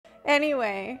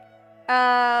Anyway,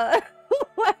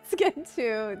 let's get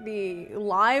to the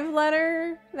live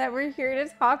letter that we're here to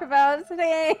talk about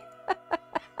today.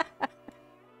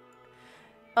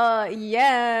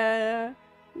 Yeah,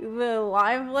 the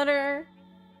live letter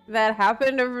that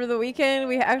happened over the weekend.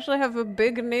 We actually have a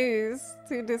big news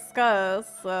to discuss.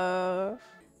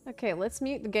 Okay, let's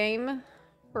mute the game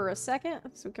for a second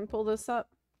so we can pull this up.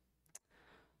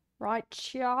 Right,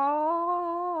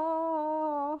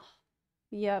 y'all.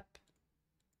 Yep.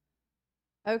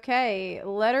 Okay,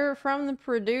 letter from the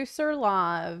producer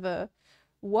live.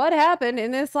 What happened in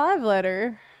this live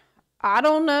letter? I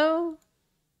don't know.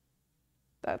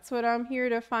 That's what I'm here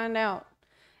to find out.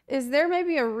 Is there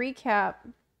maybe a recap?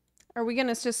 Are we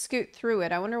gonna just scoot through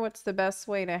it? I wonder what's the best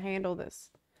way to handle this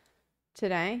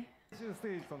today. ステ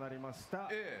ージとなりました。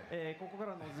ここか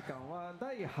らのお時間は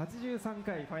第83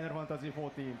回ファイナルファンタジー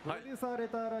14プロデューサーレ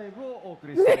ターライブをお送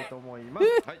りしたいと思います。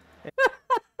はい。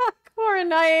Corn,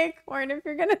 Corn, if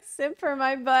you're gonna sit for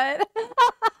my butt,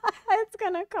 it's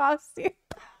gonna cost you.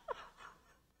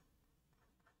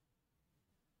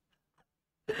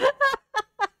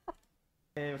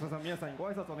 Oh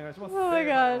my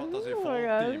god. Oh my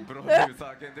god.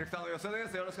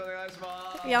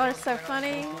 Y'all are so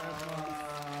funny.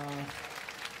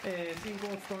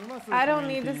 I don't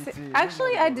need to see.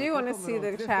 Actually, I do want to see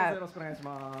the chat.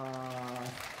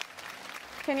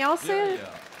 Can y'all see it?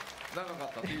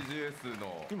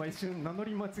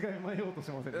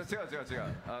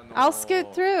 I'll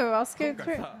scoot through. I'll scoot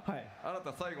through.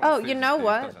 Oh, you know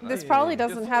what? This probably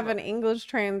doesn't have an English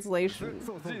translation.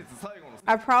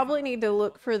 I probably need to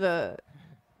look for the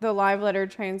live letter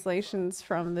translations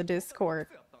from the Discord.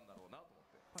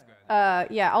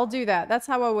 Yeah, I'll do that. That's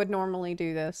how I would normally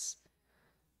do this.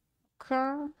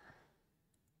 Okay.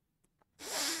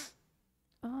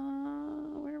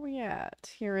 Where are we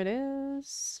at? Here it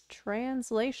is.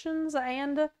 Translations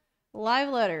and live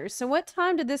letters. So what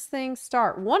time did this thing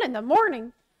start? 1 in the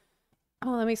morning.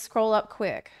 Oh, let me scroll up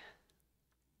quick.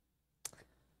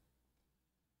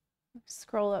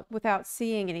 Scroll up without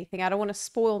seeing anything. I don't want to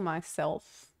spoil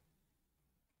myself.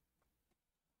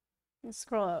 Let's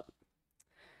scroll up.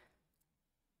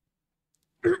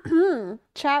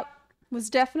 Chat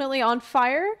was definitely on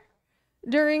fire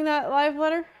during that live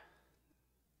letter.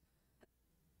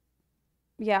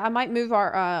 Yeah, I might move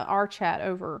our chat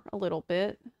over a little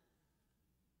bit.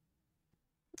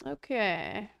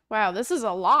 Okay. Wow, this is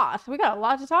a lot. We got a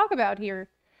lot to talk about here.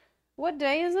 What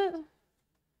day is it?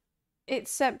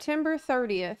 It's September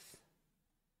 30th.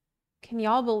 Can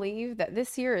y'all believe that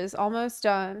this year is almost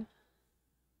done?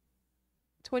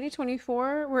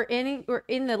 2024, we're in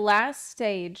the last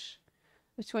stage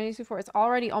of 2024. It's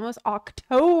already almost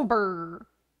October.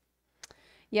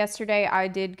 Yesterday, I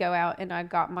did go out and I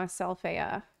got myself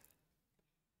a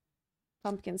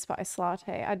pumpkin spice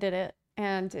latte. I did it,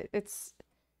 and it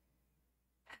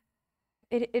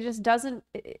just doesn't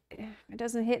it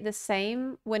doesn't hit the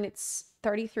same when it's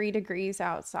 33 degrees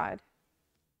outside.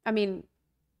 I mean,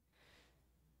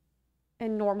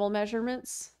 in normal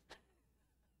measurements.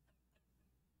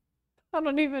 I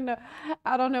don't even know.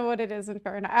 I don't know what it is in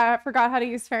Fahrenheit. I forgot how to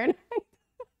use Fahrenheit.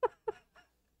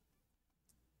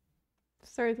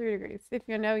 33 degrees. If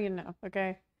you know, you know.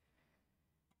 Okay.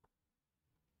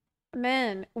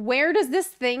 Man, where does this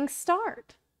thing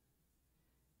start?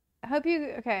 I hope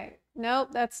you... Okay. Nope,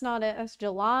 that's not it. That's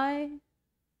July.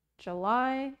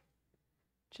 July.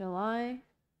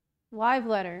 Live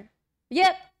letter.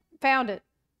 Yep! Found it.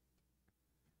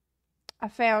 I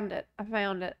found it.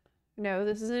 No,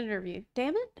 this is an interview.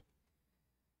 Damn it.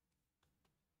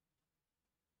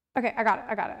 Okay, I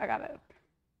got it.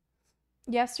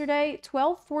 Yesterday,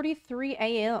 12:43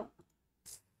 a.m.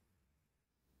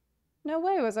 No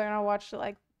way was I gonna watch it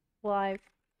like live.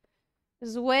 This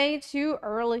is way too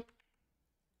early.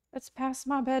 It's past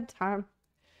my bedtime.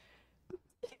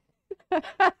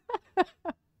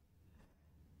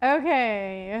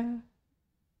 Okay.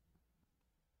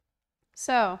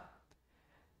 So,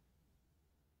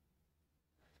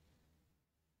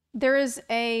 there is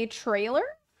a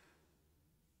trailer?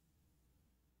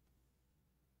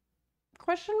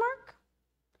 Question mark?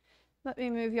 Let me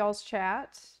move y'all's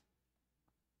chat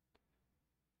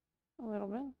a little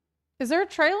bit. Is there a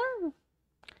trailer?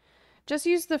 Just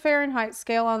use the Fahrenheit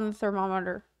scale on the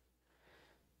thermometer.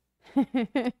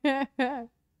 The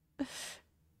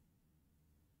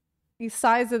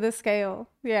size of the scale.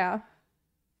 Yeah.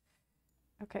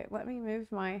 Okay, let me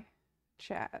move my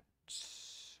chat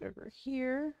over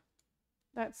here.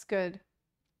 That's good.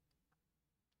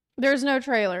 There's no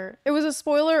trailer. It was a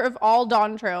spoiler of all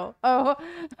Dawntrail. Oh,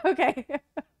 okay.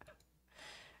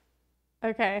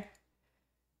 Okay.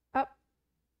 Up.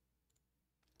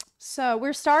 So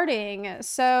we're starting.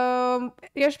 So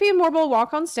Yoshi and Morbol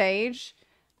walk on stage.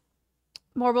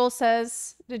 Morbol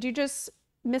says, "Did you just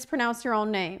mispronounce your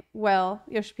own name?" "Well,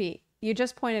 Yoshi, you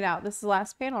just pointed out this is the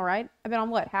last panel, right? I've been on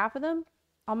what, half of them?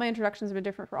 All my introductions have been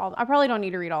different for all. I probably don't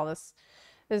need to read all this.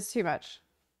 This is too much."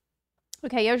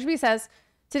 Okay, Yoshi says,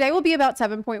 "Today will be about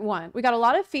 7.1. We got a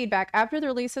lot of feedback after the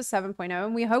release of 7.0,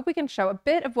 and we hope we can show a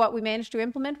bit of what we managed to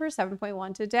implement for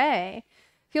 7.1 today.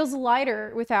 Feels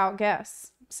lighter without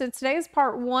guests. Since today is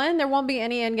part 1, there won't be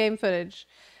any in-game footage.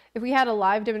 If we had a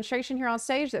live demonstration here on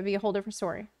stage, that'd be a whole different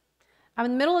story. I'm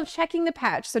in the middle of checking the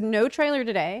patch, so no trailer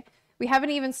today. We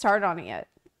haven't even started on it yet."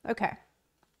 Okay.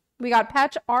 We got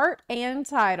patch art and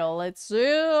title. Let's see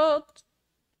it.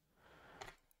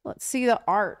 Let's see the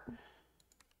art.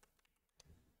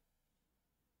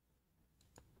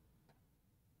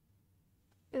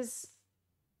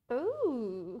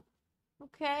 Ooh.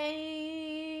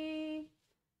 Okay.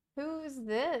 Who is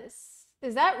this?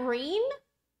 Is that Reen?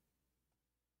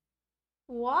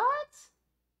 What?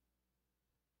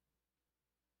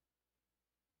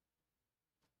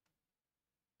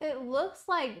 It looks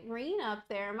like Reen up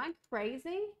there. Am I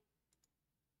crazy?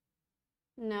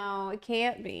 No, it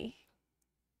can't be.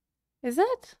 Is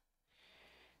it?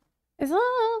 Is it?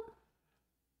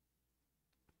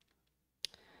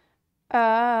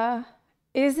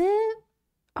 Is it?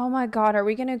 Oh my God, are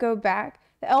we gonna go back?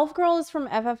 The elf girl is from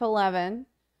FF11.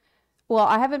 Well,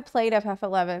 I haven't played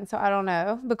FF11, so I don't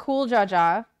know. The cool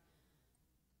Jaja.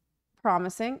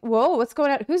 Promising. Whoa, what's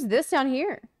going on? Who's this down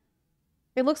here?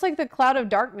 It looks like the Cloud of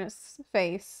Darkness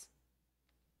face.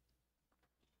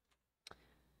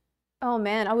 Oh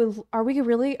man, are we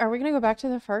gonna go back to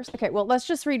the first? Okay, well, let's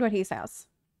just read what he says.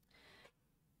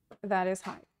 That is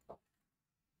high.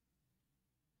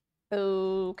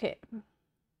 Okay.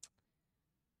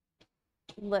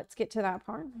 Let's get to that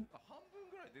part.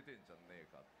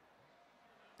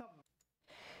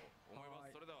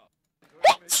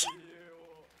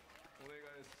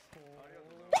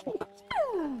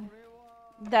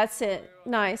 That's it.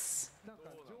 Nice.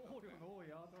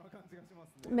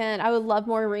 Man, I would love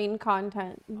more Reen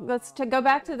content. Let's go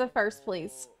back to the first,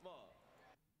 please.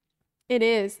 It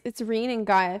is. It's Reen and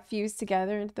Gaia fused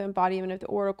together into the embodiment of the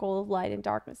Oracle of Light and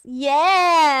Darkness.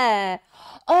 Yeah!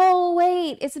 Oh,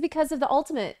 wait. It's because of the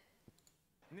ultimate.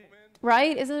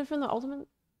 Right? Isn't it from the ultimate?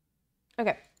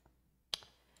 Okay.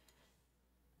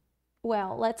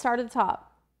 Well, let's start at the top.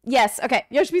 Yes, okay.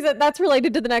 Yoshi said that's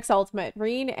related to the next ultimate.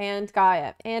 Reen and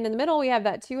Gaia. And in the middle, we have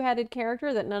that two-headed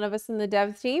character that none of us in the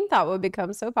dev team thought would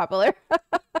become so popular.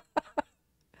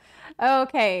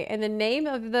 Okay, and the name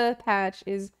of the patch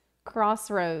is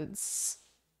Crossroads.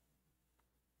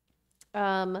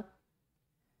 As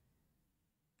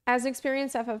an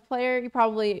experienced FF player, you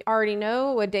probably already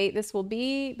know what date this will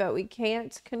be, but we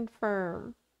can't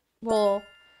confirm. Well,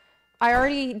 I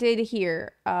already did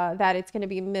hear that it's going to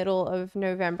be middle of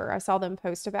November. I saw them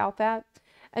post about that.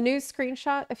 A new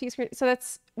screenshot, a few screenshots. So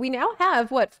that's, we now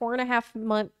have what,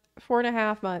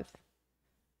 4.5 month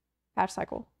patch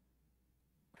cycle.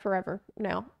 Forever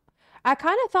now. I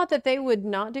kind of thought that they would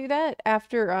not do that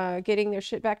after getting their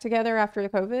shit back together after the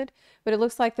COVID, but it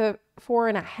looks like the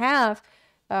 4.5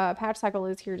 patch cycle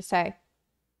is here to stay.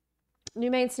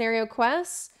 New main scenario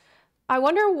quests. I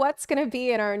wonder what's going to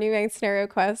be in our new main scenario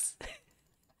quests.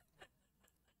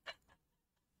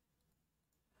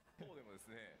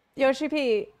 Yoshi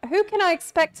P, who can I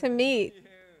expect to meet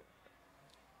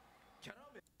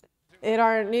in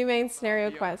our new main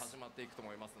scenario quest?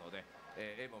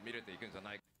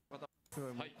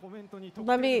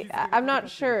 Let me, I'm not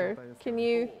sure. Can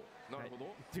you?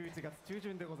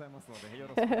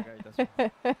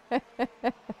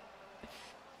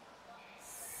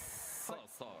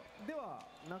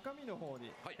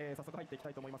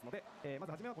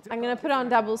 I'm gonna put on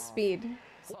double speed.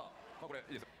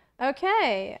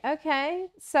 Okay, okay.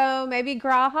 So maybe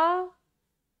Graha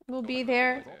will be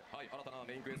there.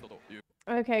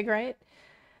 Okay, great.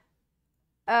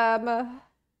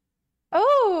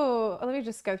 Oh, let me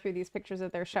just go through these pictures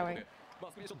that they're showing.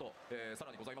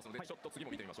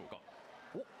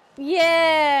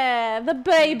 Yeah, the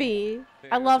baby.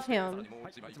 I love him.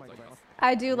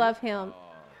 I do love him.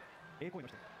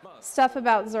 Stuff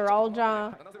about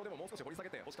Zeralja.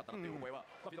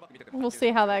 We'll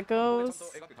see how that goes.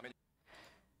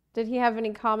 Did he have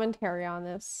any commentary on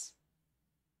this?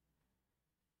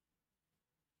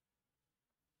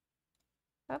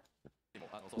 Oh.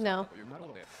 No.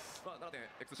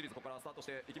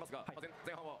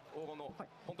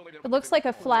 It looks like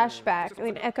a flashback,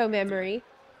 an echo memory.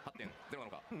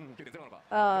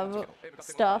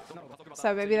 stuff.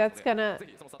 So maybe that's gonna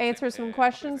answer some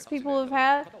questions people have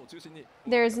had.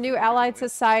 There's new Allied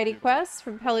Society quests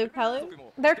from Pelu Pelu.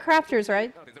 They're crafters,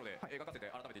 right?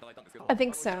 I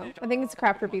think so. I think it's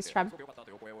Crafter Beast Tribe.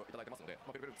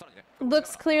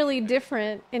 Looks clearly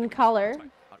different in color.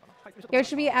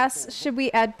 Yoshimi asks, should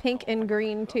we add pink and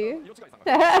green too?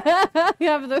 You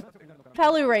have the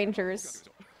Pelu Rangers.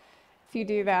 If you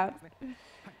do that.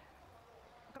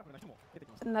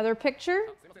 Another picture.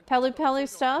 Pelu Pelu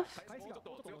stuff.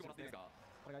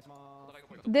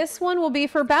 This one will be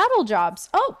for battle jobs.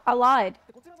 Oh, I lied.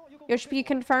 Yoshimi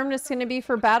confirmed it's going to be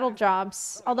for battle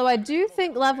jobs. Although I do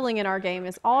think leveling in our game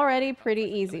is already pretty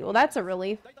easy. Well, that's a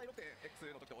relief.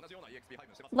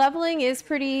 Leveling is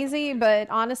pretty easy, but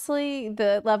honestly,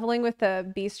 the leveling with the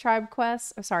Beast Tribe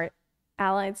quests, oh, sorry,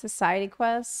 Allied Society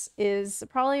quests is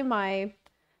probably my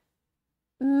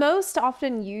most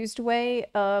often used way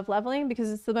of leveling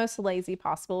because it's the most lazy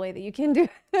possible way that you can do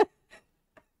it.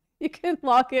 You can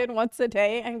log in once a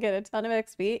day and get a ton of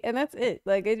XP, and that's it.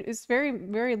 Like, it's very,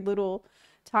 very little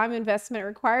time investment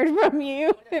required from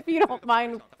you if you don't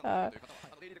mind.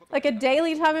 Like, a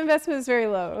daily time investment is very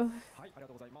low.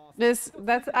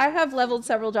 I have leveled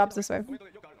several jobs this way.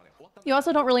 You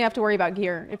also don't really have to worry about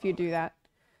gear if you do that.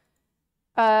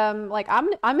 Like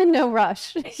I'm in no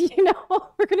rush. You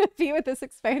know, we're gonna be with this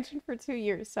expansion for 2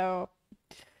 years. So,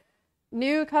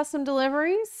 new custom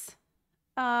deliveries.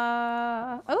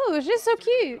 Oh, she's so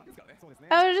cute.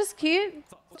 Oh, just cute.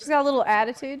 She's got a little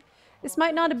attitude. This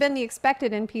might not have been the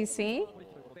expected NPC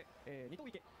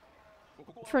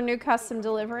for new custom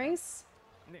deliveries.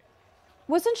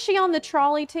 Wasn't she on the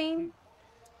trolley team?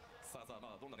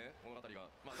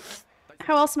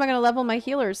 How else am I going to level my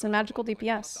healers and magical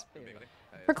DPS?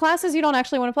 For classes you don't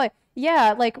actually want to play.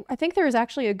 Yeah, like, I think there is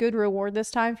actually a good reward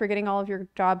this time for getting all of your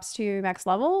jobs to max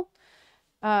level.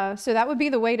 So that would be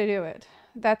the way to do it.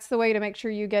 That's the way to make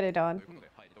sure you get it done.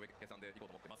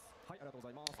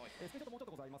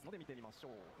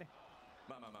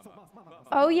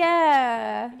 Oh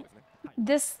yeah!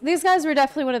 These guys were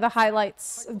definitely one of the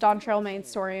highlights of Dawntrail main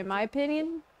story, in my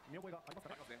opinion.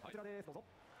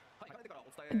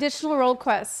 Additional role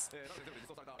quests.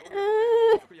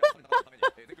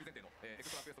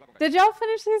 Did y'all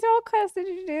finish these role quests? Did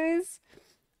you do these?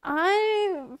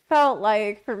 I felt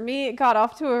like, for me, it got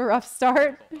off to a rough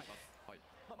start.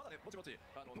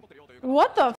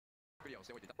 What the f?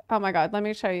 Oh my god, let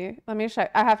me show you. I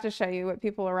have to show you what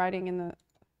people are writing in the...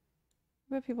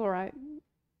 What people write.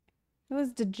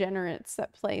 Those degenerates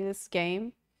that play this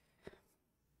game.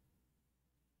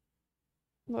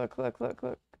 Look, look, look,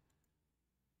 look.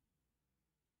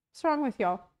 What's wrong with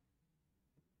y'all?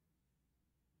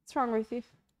 What's wrong with you?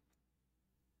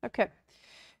 Okay.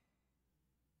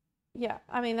 Yeah,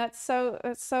 I mean, that's so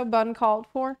bun called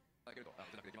for.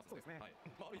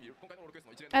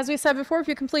 As we said before, if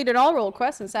you completed all role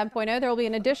quests in 7.0, there will be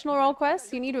an additional role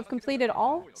quest. You need to have completed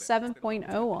all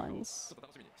 7.0 ones.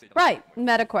 Right,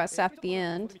 meta quests at the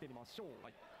end.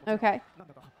 Okay.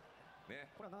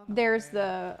 There's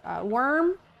the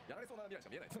worm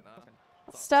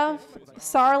stuff,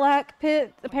 Sarlacc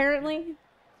pit, apparently.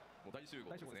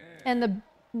 And the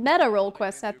meta role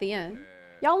quest at the end.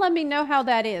 Y'all let me know how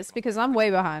that is, because I'm way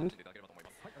behind.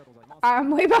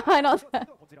 I'm way behind on that.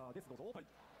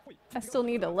 I still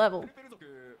need a level.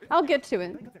 I'll get to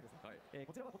it.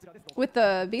 With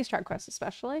the Beast Tribe quest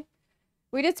especially.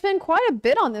 We did spend quite a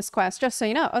bit on this quest, just so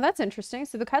you know. Oh, that's interesting.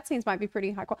 So the cutscenes might be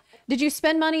pretty high quality. Did you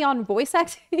spend money on voice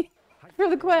acting for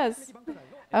the quest?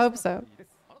 I hope so.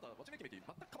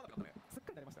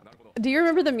 Do you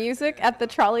remember the music at the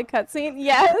trolley cutscene?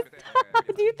 Yes.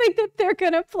 Do you think that they're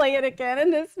gonna play it again in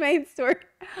this main story?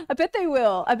 I bet they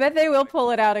will. I bet they will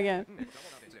pull it out again.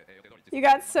 You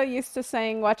got so used to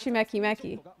saying Wachimeki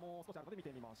Meki.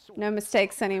 No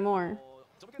mistakes anymore.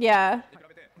 Yeah.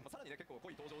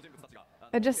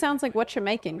 It just sounds like what you're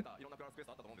making.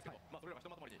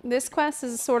 This quest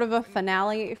is sort of a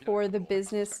finale for the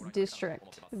business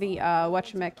district. The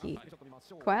Wachimeki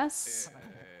quests.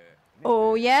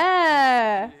 Oh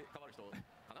yeah!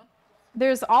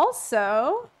 There's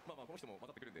also...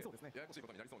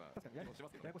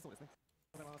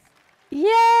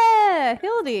 Yeah!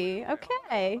 Hildy!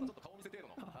 Okay.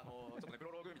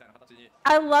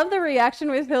 I love the reaction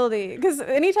with Hildy, because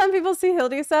anytime people see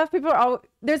Hildy stuff, people are all...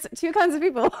 There's two kinds of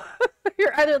people.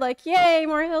 You're either like, yay,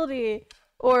 more Hildy,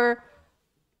 or...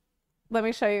 Let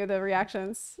me show you the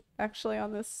reactions, actually,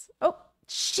 on this. Oh,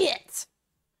 shit!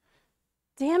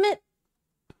 Damn it!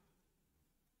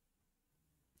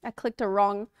 I clicked a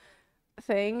wrong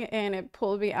thing and it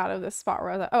pulled me out of the spot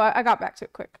where I was like, oh, I got back to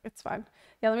it quick. It's fine.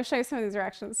 Yeah, let me show you some of these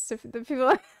reactions to the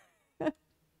people.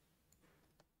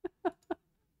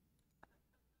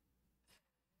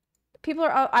 People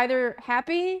are either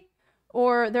happy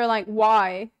or they're like,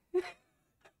 why?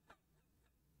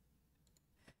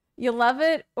 You love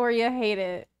it or you hate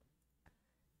it.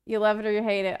 You love it or you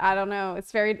hate it. I don't know.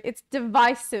 It's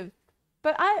divisive.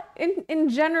 But in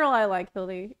general, I like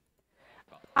Hildy.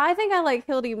 I think I like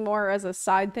Hildy more as a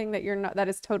side thing that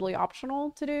is totally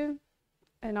optional to do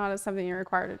and not as something you're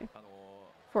required to do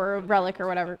for a relic or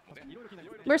whatever.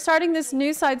 We're starting this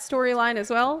new side storyline as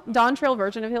well. Dawntrail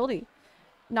version of Hildy.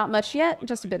 Not much yet,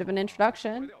 just a bit of an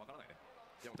introduction.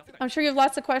 I'm sure you have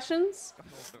lots of questions.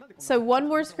 So one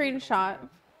more screenshot.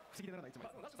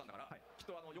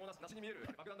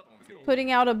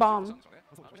 Putting out a bomb.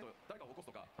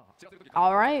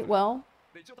 All right, well,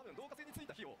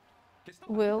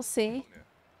 we'll see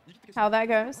how that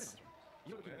goes.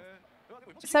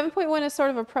 7.1 is sort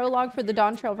of a prologue for the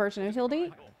Dawntrail version of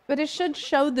Hildy, but it should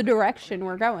show the direction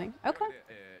we're going. Okay.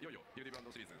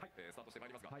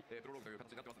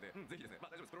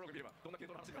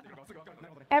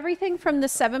 Everything from the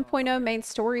 7.0 main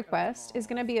story quest is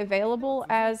going to be available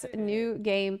as New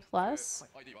Game Plus.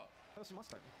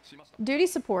 Duty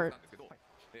support.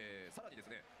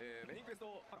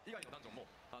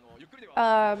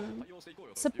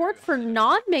 Support for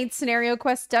non-main scenario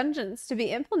quest dungeons to be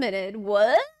implemented.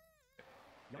 What?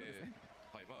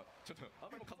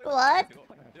 What?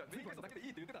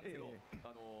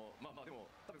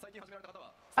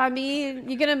 I mean,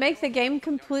 you're gonna make the game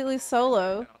completely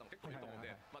solo.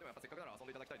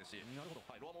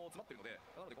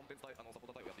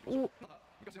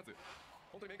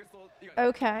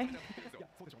 Okay.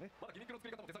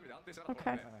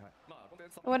 Okay.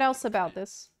 What else about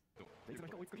this?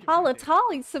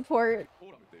 Holotolly support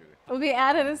will be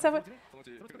added in some.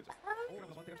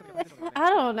 I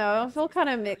don't know. I feel kind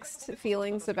of mixed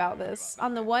feelings about this.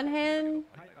 On the one hand,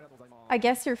 I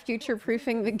guess you're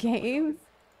future-proofing the game.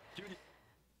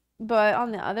 But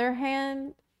on the other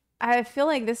hand, I feel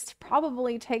like this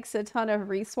probably takes a ton of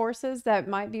resources that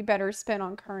might be better spent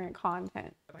on current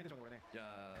content.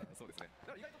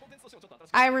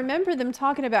 I remember them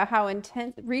talking about how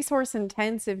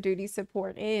resource-intensive duty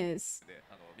support is.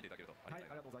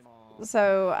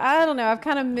 So, I don't know. I've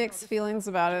kind of mixed feelings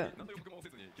about it.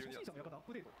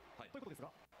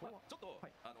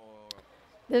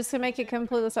 This can make it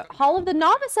completely... Hall of the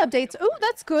Novice updates. Ooh,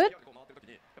 that's good.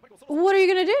 What are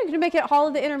you going to do? You're going to make it Hall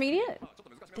of the Intermediate?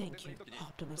 Thank you,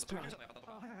 Optimus Prime.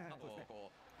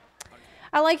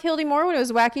 I like Hildy more when it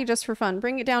was wacky just for fun.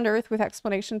 Bring it down to earth with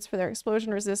explanations for their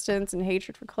explosion resistance and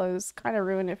hatred for clothes. Kind of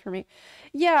ruined it for me.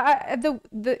 Yeah,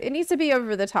 it needs to be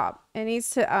over the top. It needs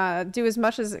to do as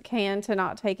much as it can to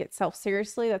not take itself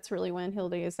seriously. That's really when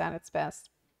Hildy is at its best.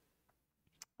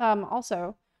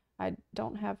 Also, I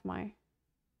don't have my...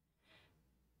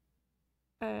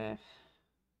 I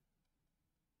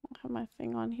don't have my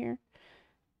thing on here.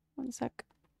 One sec.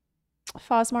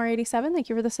 Fosmar87, thank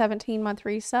you for the 17-month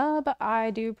resub.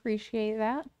 I do appreciate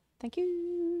that. Thank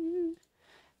you.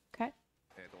 Okay.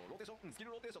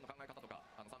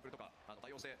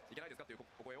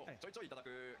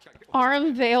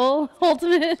 Arm Veil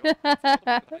Ultimate.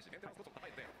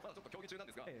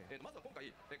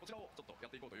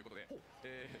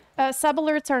 Sub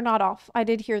alerts are not off. I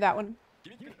did hear that one.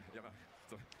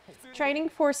 Training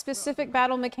for specific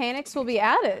battle mechanics will be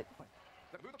added.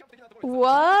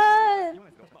 What?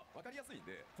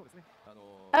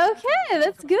 Okay,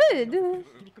 that's good.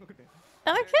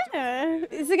 Okay.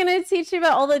 Is it going to teach you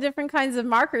about all the different kinds of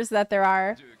markers that there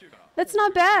are? That's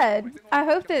not bad. I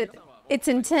hope that it's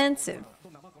intensive.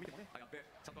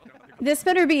 This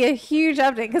better be a huge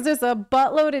update because there's a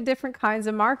buttload of different kinds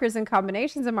of markers and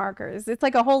combinations of markers. It's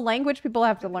like a whole language people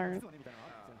have to learn.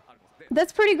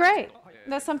 That's pretty great.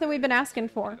 That's something we've been asking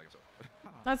for.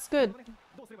 That's good.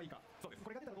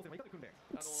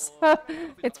 So,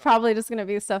 it's probably just going to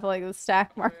be stuff like the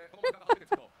stack marker.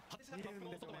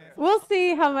 We'll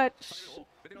see how much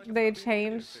they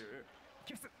change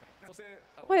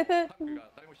with it.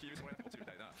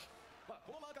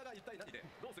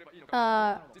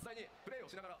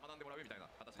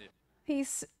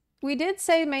 We did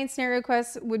say main scenario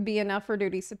quests would be enough for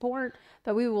duty support,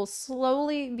 but we will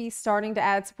slowly be starting to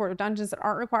add support of dungeons that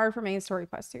aren't required for main story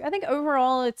quests too. I think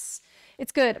overall it's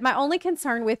good. My only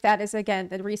concern with that is, again,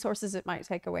 the resources it might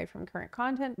take away from current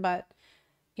content, but,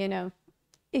 you know,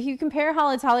 if you compare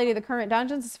Holotolly to the current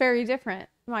dungeons, it's very different.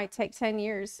 It might take 10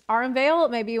 years. Arm Veil,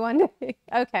 maybe one day.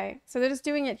 Okay, so they're just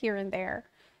doing it here and there.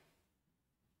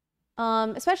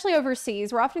 especially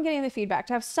overseas, we're often getting the feedback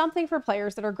to have something for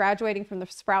players that are graduating from the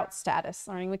sprout status,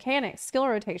 learning mechanics, skill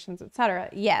rotations, etc.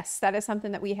 Yes, that is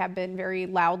something that we have been very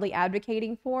loudly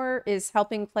advocating for, is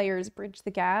helping players bridge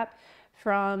the gap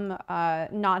from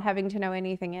not having to know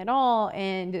anything at all,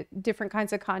 and different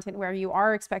kinds of content where you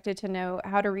are expected to know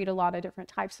how to read a lot of different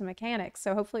types of mechanics.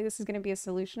 So hopefully this is going to be a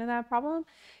solution to that problem.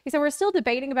 He said we're still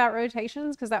debating about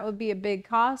rotations because that would be a big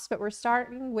cost, but we're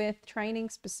starting with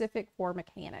training specific for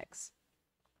mechanics.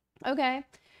 Okay.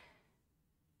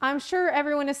 I'm sure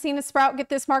everyone has seen a sprout get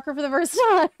this marker for the first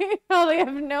time. They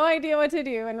have no idea what to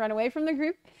do and run away from the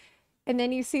group. And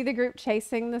then you see the group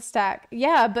chasing the stack.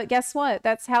 Yeah, but guess what?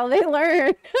 That's how they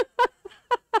learn.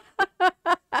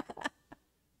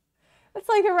 It's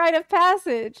like a rite of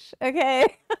passage,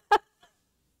 okay?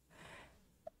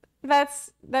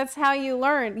 That's how you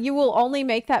learn. You will only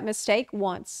make that mistake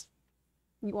once.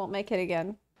 You won't make it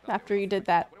again after you did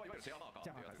that.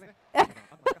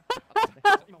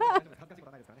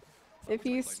 If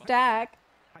you stack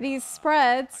these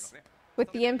spreads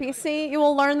with the NPC, you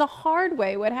will learn the hard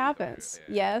way what happens.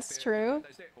 Yes, true,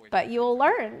 but you will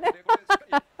learn.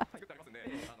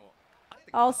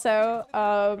 Also,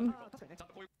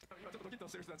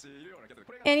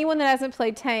 anyone that hasn't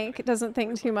played tank doesn't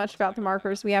think too much about the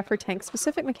markers we have for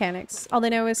tank-specific mechanics. All they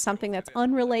know is something that's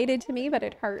unrelated to me, but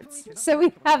it hurts. So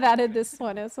we have added this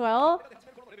one as well.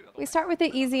 We start with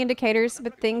the easy indicators,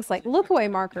 but things like look-away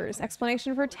markers,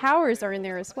 explanation for towers are in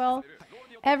there as well.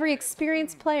 Every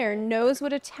experienced player knows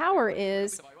what a tower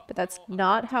is, but that's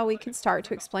not how we can start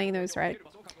to explain those, right?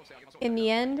 In the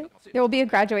end, there will be a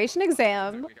graduation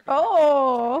exam.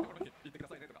 Oh!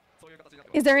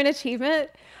 Is there an achievement?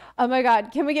 Oh my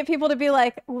god, can we get people to be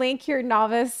like, link your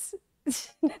novice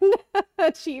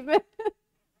achievement?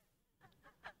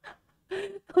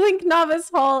 Link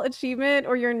novice hall achievement,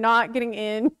 or you're not getting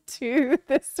into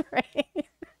this raid.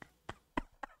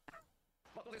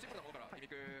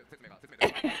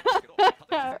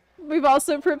 We've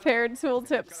also prepared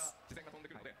tooltips.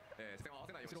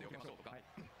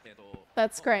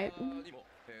 That's great.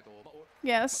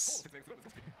 Yes.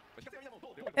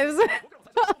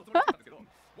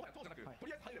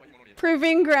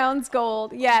 Proving grounds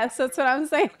gold. Yes, that's what I'm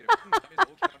saying.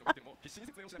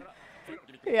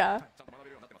 Yeah.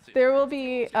 There will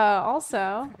be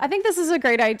also, I think this is a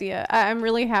great idea. I'm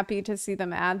really happy to see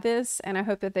them add this, and I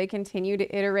hope that they continue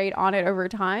to iterate on it over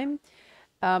time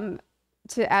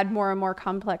to add more and more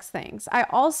complex things. I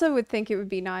also would think it would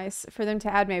be nice for them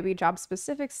to add maybe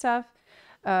job-specific stuff,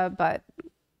 but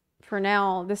for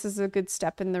now, this is a good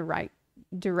step in the right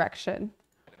direction.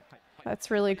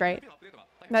 That's really great.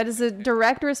 That is a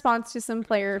direct response to some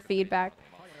player feedback.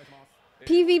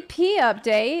 PvP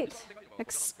update.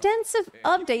 Extensive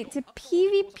update to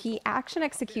PvP action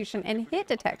execution and hit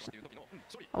detection.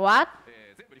 What?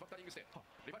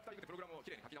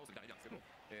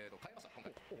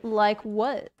 Like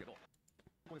what?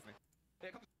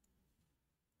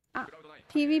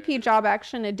 PvP job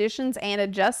action additions and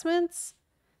adjustments.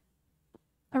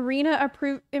 Arena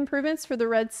improvements for the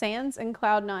Red Sands and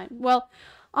Cloud9. Well,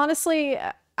 honestly,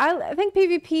 I think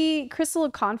PvP Crystal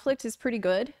of Conflict is pretty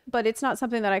good, but it's not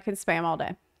something that I can spam all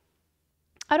day.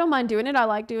 I don't mind doing it. I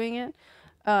like doing it.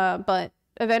 But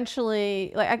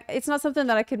eventually, like, it's not something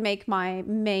that I could make my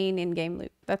main in-game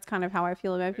loop. That's kind of how I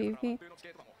feel about PvP.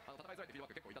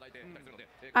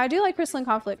 I do like Crystal and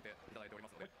Conflict.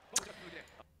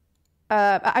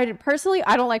 I personally,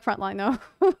 I don't like Frontline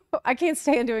though. I can't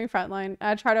stand doing Frontline.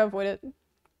 I try to avoid it.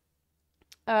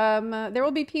 There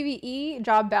will be PvE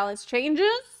job balance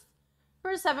changes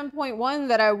for 7.1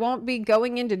 that I won't be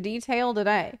going into detail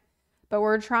today. But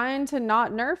we're trying to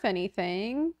not nerf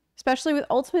anything, especially with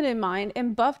Ultimate in mind,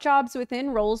 and buff jobs within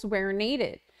roles where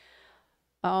needed.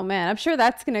 Oh man, I'm sure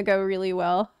that's going to go really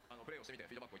well.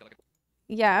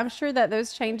 Yeah, I'm sure that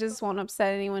those changes won't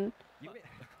upset anyone.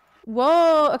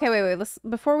 Whoa, okay, wait, let's,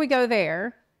 before we go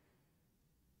there,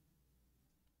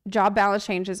 job balance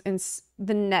changes in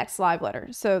the next live letter.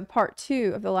 So part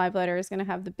 2 of the live letter is going to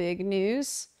have the big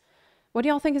news. What do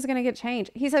y'all think is going to get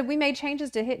changed? He said, we made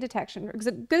changes to hit detection.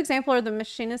 A good example are the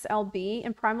Machinist LB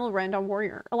and Primal Rend on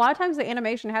Warrior. A lot of times the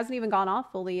animation hasn't even gone off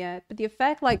fully yet, but the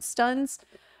effect like stuns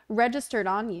registered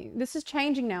on you. This is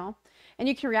changing now. And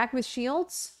you can react with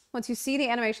shields once you see the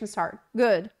animation start.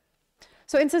 Good.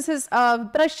 So instances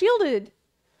of, but I shielded.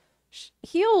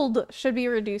 Healed should be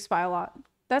reduced by a lot.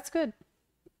 That's good.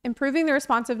 Improving the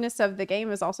responsiveness of the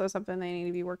game is also something they need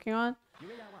to be working on.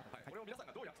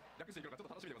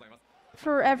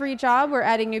 For every job, we're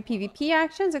adding new PvP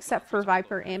actions, except for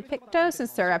Viper and Picto,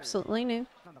 since they're absolutely new.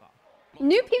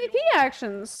 New PvP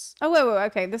actions. Oh, wait,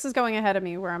 okay. This is going ahead of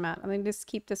me where I'm at. I'm going to just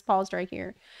keep this paused right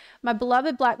here. My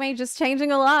beloved Black Mage is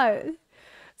changing a lot.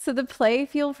 So the play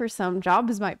field for some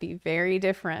jobs might be very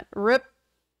different. RIP.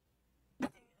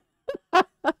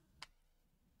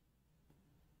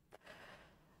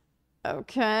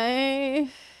 Okay.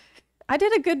 I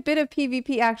did a good bit of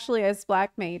PvP actually as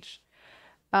Black Mage.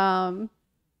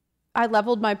 I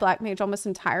leveled my Black Mage almost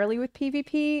entirely with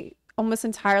PvP, almost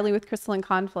entirely with Crystalline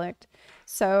Conflict.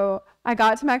 So I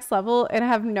got to max level and I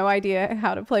have no idea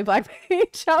how to play Black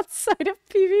Mage outside of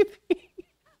PvP.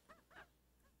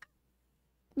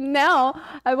 Now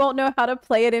I won't know how to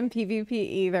play it in PvP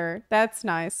either. That's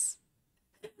nice.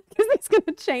 Because it's going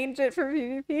to change it for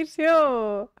PvP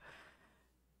too.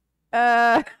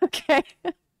 Okay.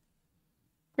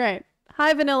 Great.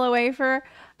 Hi, Vanilla Wafer.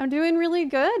 I'm doing really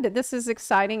good. This is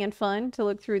exciting and fun to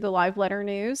look through the live letter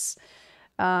news.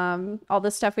 All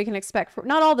the stuff we can expect for,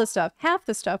 not all the stuff, half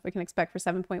the stuff we can expect for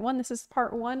 7.1. This is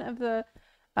part 1 of the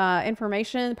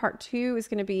information. Part 2 is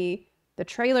going to be the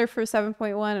trailer for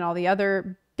 7.1 and all the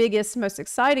other biggest, most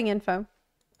exciting info.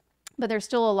 But there's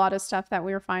still a lot of stuff that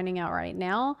we're finding out right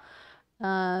now.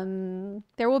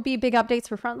 There will be big updates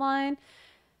for Frontline.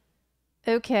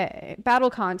 Okay,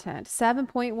 battle content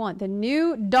 7.1, the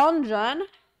new dungeon,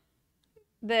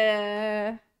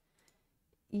 the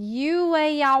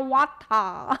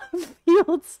Ueyawata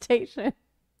field station.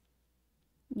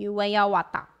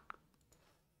 Ueyawata.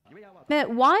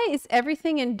 Man, why is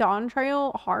everything in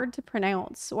Dawntrail hard to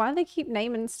pronounce? Why do they keep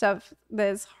naming stuff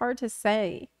that's hard to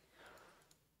say?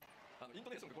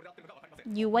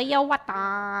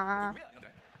 Ueyawata.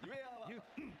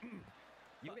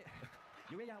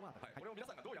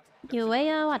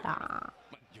 Ueyawata.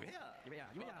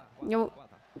 You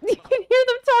can hear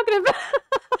them talking about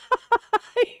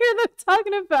I hear them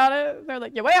talking about it. They're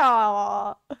like,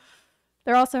 Ueyawa.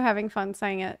 They're also having fun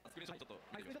saying it.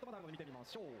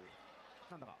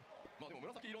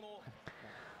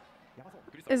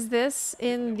 Is this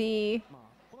in the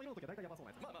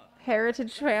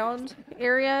Heritage Found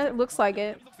area? It looks like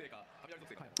it.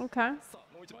 Okay.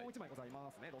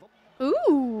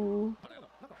 Ooh.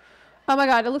 Oh my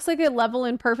god, it looks like a level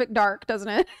in Perfect Dark, doesn't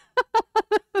it?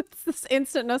 It's this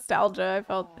instant nostalgia I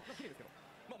felt.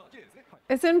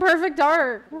 It's in Perfect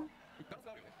Dark.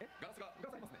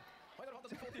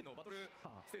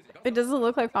 It doesn't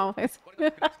look like Final Fantasy.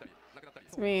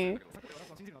 It's me.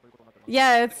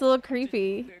 Yeah, it's a little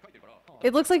creepy.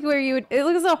 It looks like where you would, it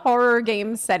looks like a horror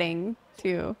game setting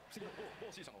too.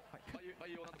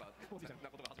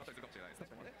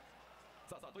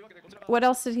 What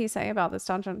else did he say about this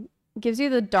dungeon? Gives you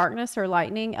the darkness or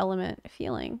lightning element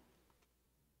feeling.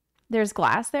 There's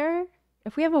glass there.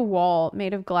 If we have a wall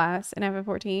made of glass in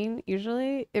FF14,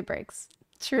 usually it breaks.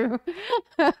 True.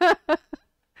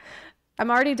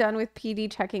 I'm already done with PD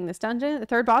checking this dungeon. The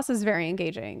third boss is very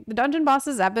engaging. The dungeon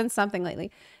bosses have been something lately.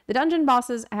 The dungeon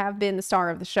bosses have been the star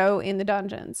of the show in the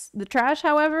dungeons. The trash,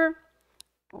 however,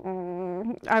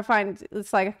 I find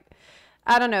it's like,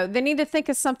 I don't know. They need to think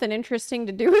of something interesting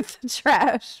to do with the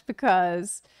trash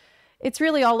because it's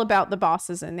really all about the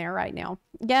bosses in there right now.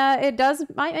 Yeah, it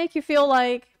might make you feel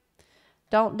like,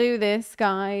 don't do this,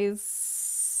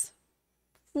 guys.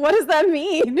 What does that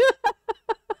mean?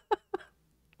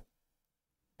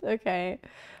 Okay,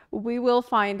 we will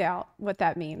find out what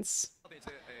that means.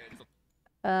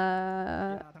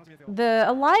 The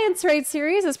Alliance Raid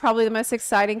series is probably the most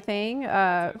exciting thing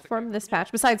from this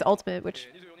patch, besides Ultimate, which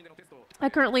I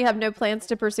currently have no plans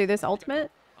to pursue this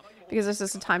Ultimate because it's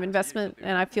just a time investment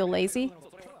and I feel lazy.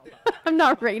 I'm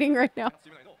not raiding right now.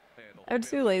 I'm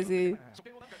too lazy.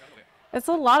 It's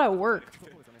a lot of work.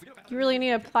 You really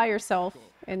need to apply yourself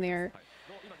in there.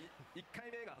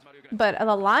 But an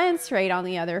Alliance Raid, on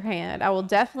the other hand, I will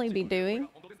definitely be doing.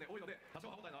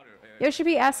 You should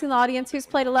be asking the audience who's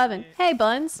played 11. Hey,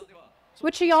 Buns,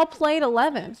 which of y'all played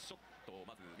 11?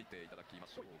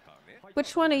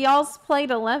 Which one of y'all's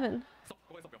played 11?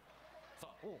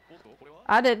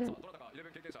 I didn't.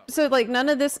 So, like, none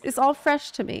of this is all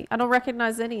fresh to me. I don't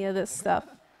recognize any of this stuff.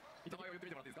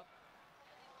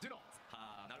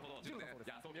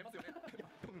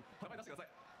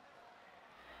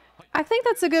 I think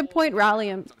that's a good point,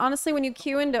 Rallium. Honestly, when you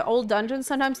queue into old dungeons,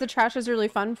 sometimes the trash is really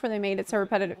fun before they made it so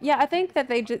repetitive. Yeah, I think that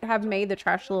they have made the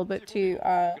trash a little bit too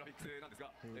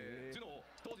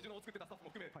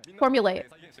formulaic.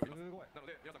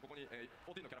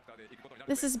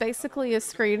 This is basically a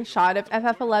screenshot of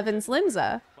FF11's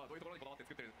Linza.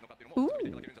 Ooh.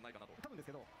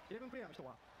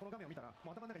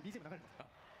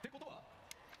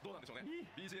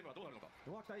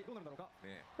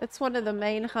 It's one of the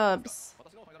main hubs.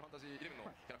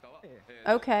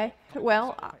 Okay,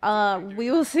 well,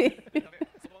 we will see.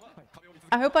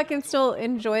 I hope I can still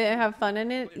enjoy it and have fun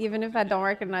in it, even if I don't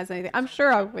recognize anything. I'm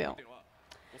sure I will.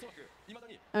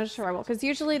 I'm sure I will, because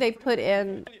usually they put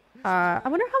in... I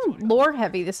wonder how lore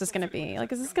heavy this is going to be.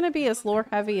 Like, is this going to be as lore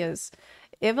heavy as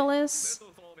Ivalice?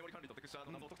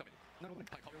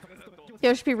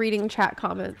 You should be reading chat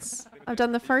comments. I've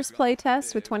done the first play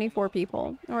test with 24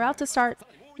 people. We're about to start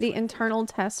the internal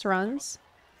test runs,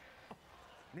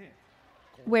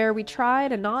 where we try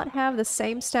to not have the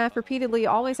same staff repeatedly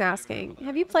always asking,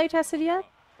 have you play tested yet?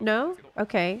 No?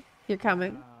 Okay, you're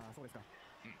coming.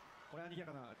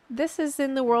 This is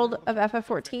in the world of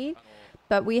FF14,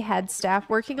 but we had staff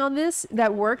working on this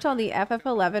that worked on the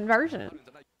FF11 version.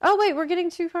 Oh wait, we're getting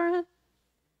too far ahead.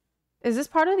 Is this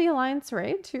part of the Alliance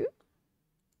raid too?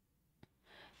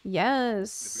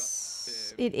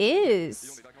 Yes, it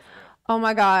is. Oh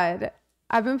my god,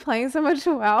 I've been playing so much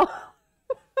WoW.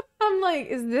 I'm like,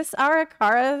 is this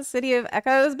Arakara City of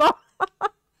Echoes boss?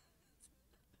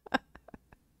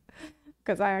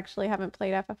 Because I actually haven't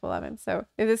played FF11. So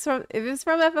if it's from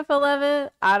FF11,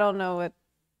 I don't know what.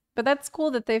 But that's cool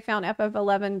that they found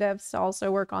FF11 devs to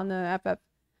also work on the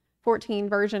FF14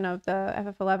 version of the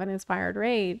FF11 inspired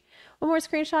raid. One more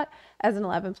screenshot. As an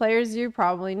 11 players, you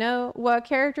probably know what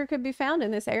character could be found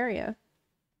in this area.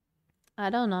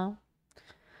 I don't know.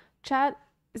 Chat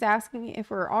is asking if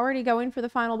we're already going for the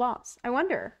final boss. I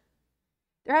wonder.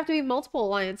 There have to be multiple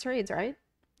Alliance raids, right?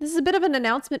 This is a bit of an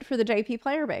announcement for the JP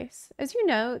player base. As you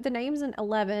know, the names in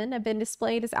 11 have been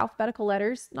displayed as alphabetical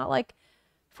letters, not like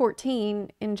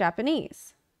 14 in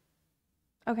Japanese.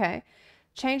 Okay.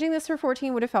 Changing this for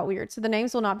 14 would have felt weird, so the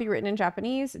names will not be written in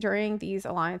Japanese during these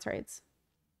Alliance raids.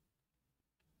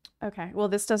 Okay, well,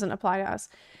 this doesn't apply to us.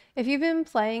 If you've been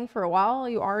playing for a while,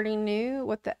 you already knew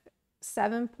what the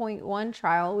 7.1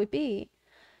 trial would be.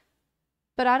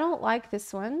 But I don't like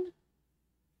this one.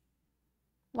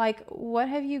 Like, what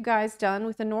have you guys done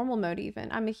with the normal mode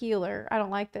even? I'm a healer. I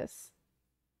don't like this.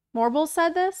 Morble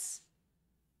said this?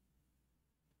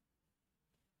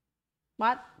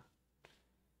 What?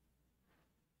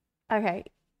 Okay.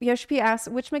 Yoshi asks,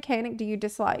 which mechanic do you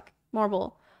dislike?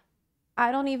 Morble.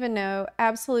 I don't even know.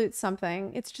 Absolute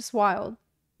something. It's just wild.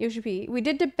 Yoshi, we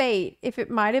did debate if it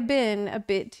might have been a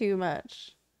bit too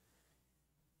much.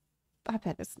 I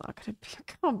bet it's not gonna be.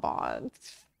 Come on.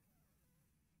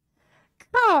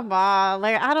 Come on.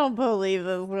 Like, I don't believe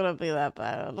this is gonna be that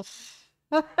bad.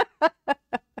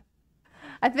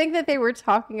 I think that they were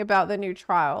talking about the new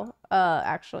trial,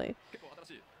 actually.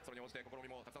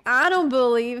 I don't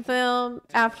believe them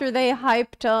after they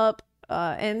hyped up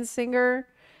Endsinger.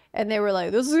 And they were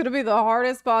like, this is going to be the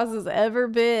hardest boss has ever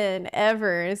been,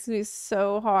 ever. It's going to be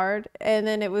so hard. And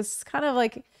then it was kind of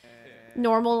like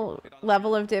normal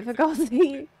level of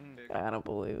difficulty. I don't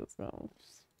believe it. So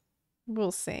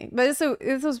we'll see. But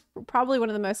this was probably one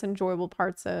of the most enjoyable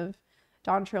parts of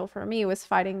Dawntrail for me, was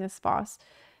fighting this boss.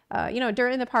 You know,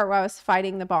 during the part where I was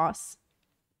fighting the boss.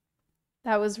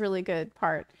 That was really good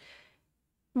part.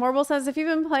 Morble says, if you've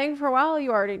been playing for a while,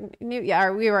 you already knew.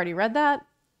 Yeah, we already read that.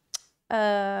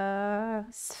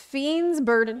 Fiend's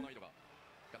Burden.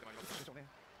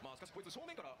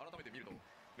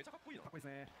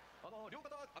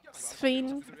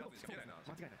 Fiend.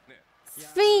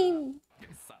 Fiend.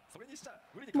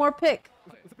 More pick.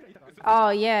 Oh,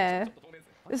 yeah.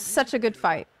 This is such a good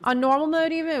fight. On normal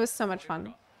mode even, it was so much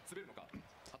fun.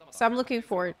 So I'm looking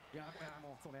forward.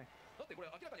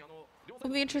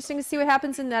 It'll be interesting to see what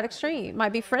happens in that extreme.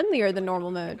 Might be friendlier than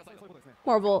normal mode.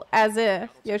 Horrible, as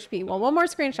if. Yoshi. Well, one more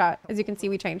screenshot. As you can see,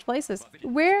 we changed places.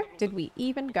 Where did we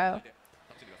even go?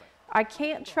 I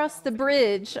can't trust the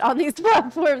bridge on these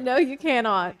platforms. No, you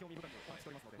cannot.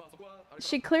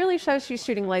 She clearly shows she's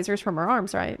shooting lasers from her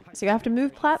arms, right? So you have to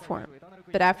move platform.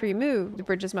 But after you move, the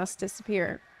bridges must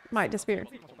disappear. Might disappear.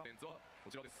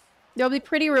 There'll be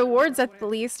pretty rewards at the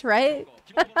least, right?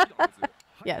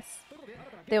 Yes.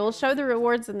 They will show the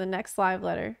rewards in the next live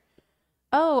letter.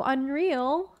 Oh,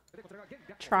 Unreal.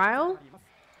 Trial.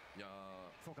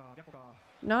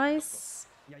 Nice.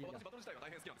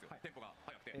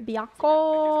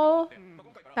 Byakko.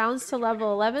 Bounce to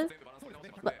level 11.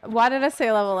 Why did I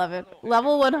say level 11?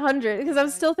 Level 100. Because I'm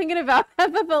still thinking about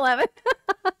FF11.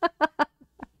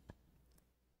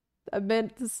 I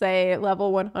meant to say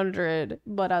level 100,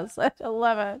 but I said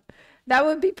 11. That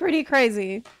would be pretty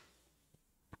crazy.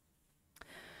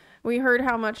 We heard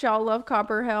how much y'all love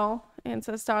Copper Hell, and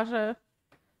says Tasha.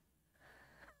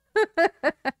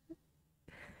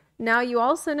 Now you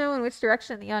also know in which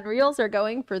direction the Unreals are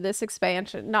going for this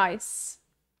expansion. Nice.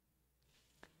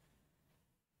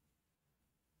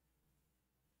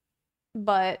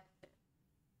 but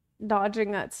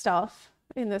dodging that stuff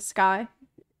in the sky.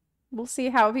 We'll see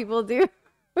how people do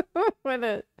with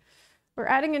it. We're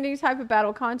adding a new type of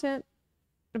battle content.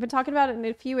 I've been talking about it in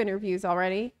a few interviews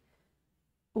already.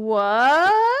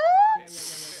 What?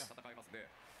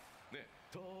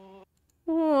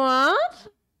 What?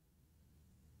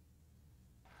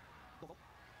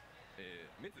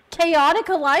 Chaotic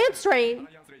Alliance Raid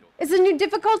is a new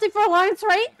difficulty for Alliance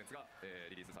Raid?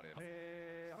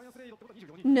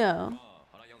 No.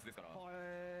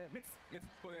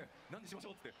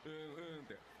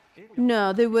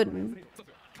 No, they wouldn't.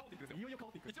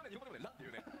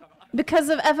 Because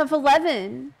of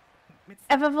FF11.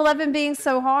 FF11 being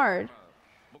so hard.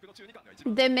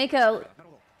 They make a...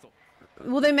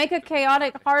 Will they make a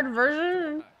chaotic hard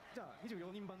version?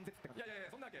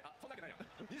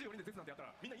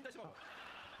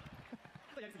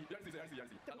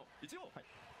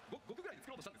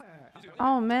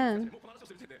 Oh man.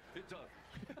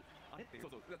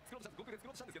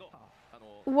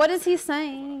 What is he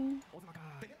saying?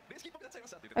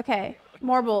 Okay,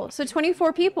 Marble. So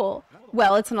 24 people.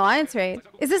 Well, it's an alliance raid.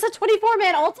 Is this a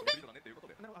 24-man ultimate?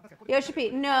 Yoshi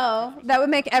P, no. That would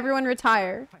make everyone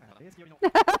retire.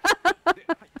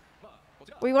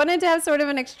 We wanted to have sort of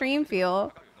an extreme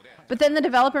feel. But then the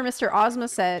developer, Mr. Ozma,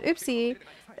 said, oopsie,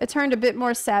 it turned a bit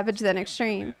more savage than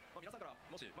extreme.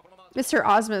 Mr.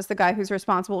 Ozma is the guy who's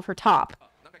responsible for top.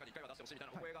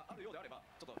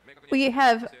 We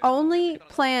have only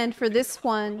planned for this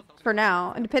one for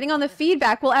now, and depending on the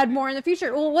feedback, we'll add more in the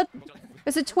future. Well, what?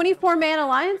 It's a 24-man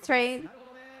alliance raid.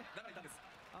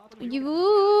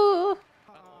 You...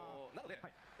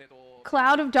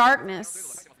 Cloud of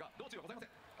Darkness.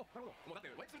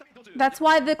 That's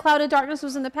why the Cloud of Darkness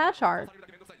was in the patch art.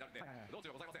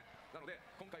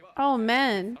 Oh,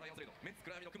 man.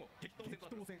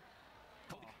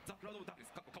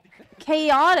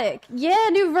 Chaotic. Yeah,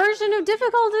 new version of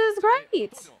difficulty is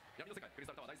great.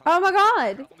 Oh my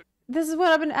god. This is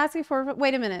what I've been asking for.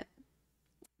 Wait a minute.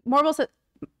 Marble said...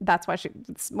 That's why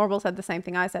Marble said the same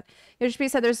thing I said. Yoshi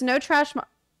said there's no trash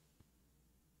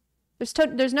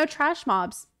there's no trash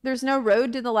mobs. There's no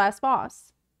road to the last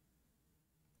boss.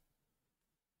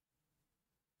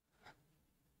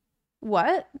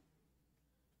 What?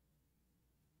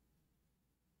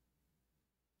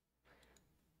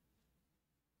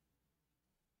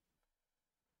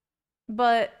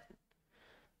 But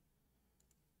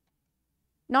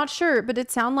not sure, but it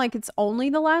sounds like it's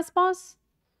only the last boss.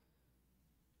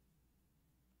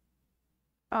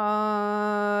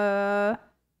 Oh.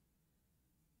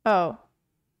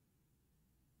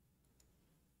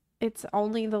 It's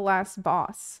only the last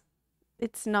boss.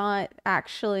 It's not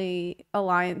actually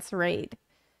Alliance Raid.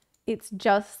 It's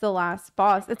just the last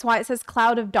boss. That's why it says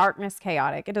Cloud of Darkness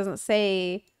Chaotic. It doesn't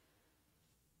say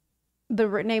the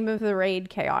name of the raid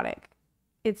Chaotic.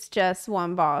 It's just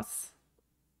one boss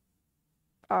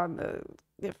on the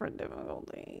different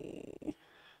difficulty.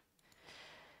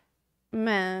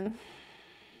 Man.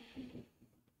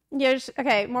 Yeah,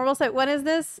 okay, Marvel said, what is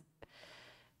this?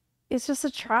 It's just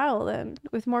a trial then,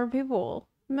 with more people.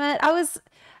 Man, I was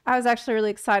actually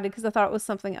really excited because I thought it was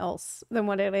something else than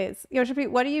what it is. Yoshi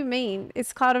Pete, what do you mean?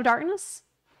 It's Cloud of Darkness?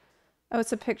 Oh,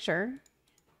 it's a picture.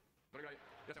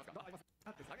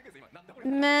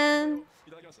 Man,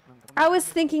 I was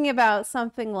thinking about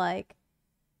something like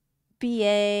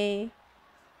BA,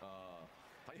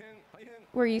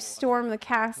 where you storm the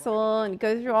castle and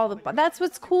go through all the... That's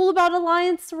what's cool about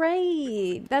Alliance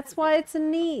Raid. That's why it's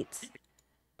neat.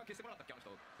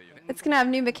 It's gonna have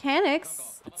new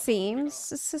mechanics, it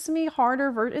seems. It's just gonna be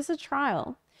harder. It's a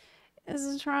trial. It's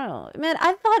a trial. Man,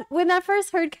 I thought when I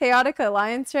first heard Chaotic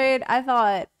Alliance Raid, I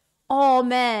thought, oh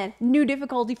man, new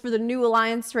difficulty for the new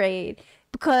Alliance Raid.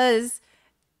 Because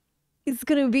it's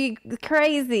gonna be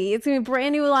crazy. It's gonna be a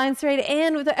brand new Alliance Raid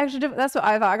and with the extra... That's what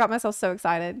I thought. I got myself so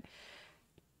excited.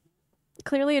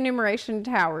 Clearly enumeration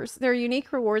towers. There are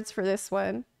unique rewards for this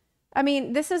one. I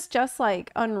mean, this is just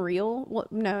like Unreal. Well,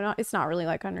 no, it's not really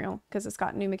like Unreal because it's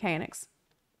got new mechanics.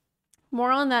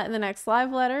 More on that in the next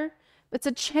live letter. It's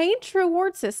a changed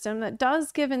reward system that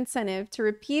does give incentive to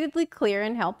repeatedly clear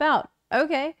and help out.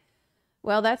 Okay.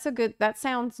 Well, that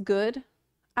sounds good.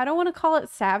 I don't want to call it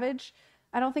savage.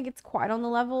 I don't think it's quite on the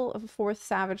level of a 4th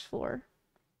savage floor.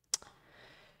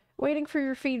 Waiting for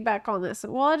your feedback on this.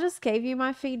 Well, I just gave you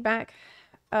my feedback.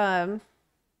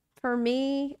 For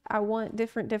me, I want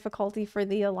different difficulty for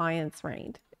the Alliance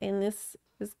Raid. And this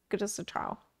is just a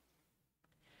trial.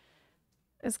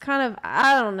 It's kind of,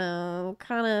 I don't know,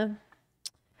 kind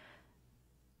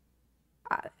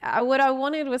of... what I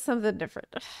wanted was something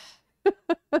different.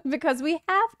 Because we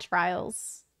have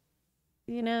trials.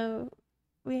 You know,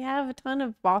 We have a ton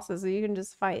of bosses that you can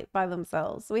just fight by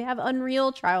themselves. We have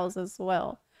Unreal trials as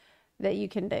well that you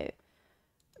can do.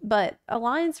 But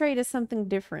Alliance Raid is something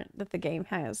different that the game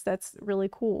has. That's really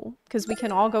cool because we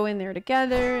can all go in there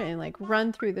together and like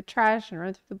run through the trash and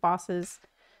run through the bosses.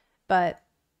 But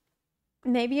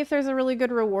maybe if there's a really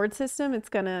good reward system, it's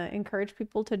gonna encourage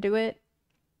people to do it.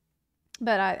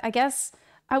 But I guess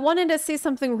I wanted to see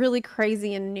something really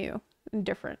crazy and new and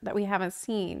different that we haven't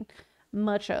seen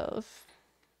much of.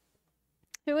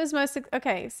 Who is most...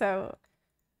 Okay, so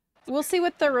we'll see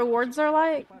what the rewards are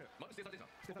like.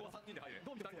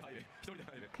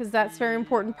 Because that's a very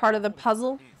important part of the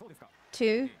puzzle,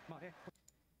 too.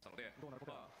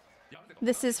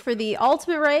 This is for the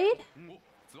Ultimate Raid.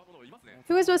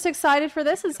 Who is most excited for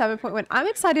this? Is 7.1. I'm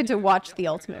excited to watch the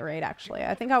Ultimate Raid, actually.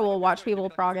 I think I will watch people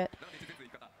prog it.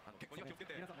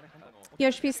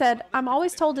 Yoshpi said, I'm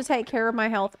always told to take care of my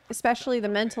health, especially the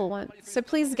mental one. So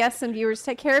please, guests and viewers,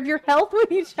 take care of your health when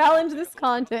you challenge this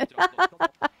content.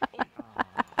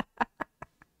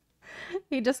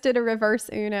 He just did a reverse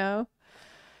Uno.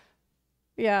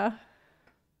 Yeah.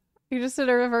 He just did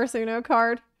a reverse Uno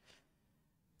card.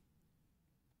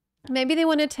 Maybe they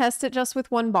want to test it just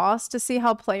with one boss to see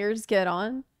how players get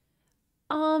on.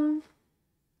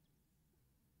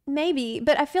 Maybe,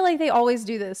 but I feel like they always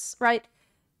do this, right?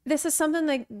 This is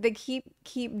something they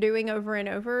keep doing over and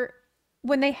over.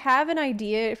 When they have an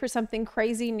idea for something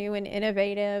crazy new and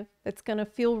innovative that's going to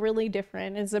feel really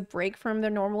different as a break from the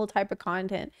normal type of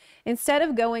content, instead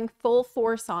of going full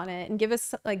force on it and give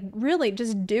us, like, really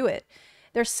just do it,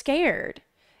 they're scared.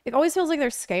 It always feels like they're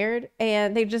scared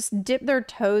and they just dip their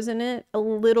toes in it a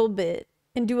little bit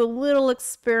and do a little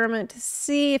experiment to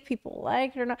see if people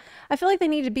like it or not. I feel like they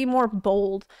need to be more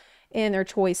bold in their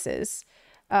choices.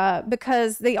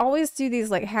 Because they always do these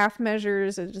like half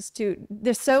measures and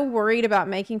they're so worried about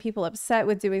making people upset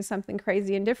with doing something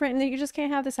crazy and different, and you just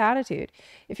can't have this attitude.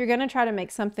 If you're going to try to make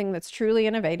something that's truly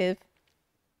innovative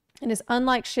and is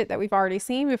unlike shit that we've already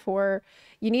seen before,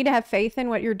 you need to have faith in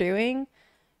what you're doing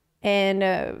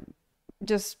and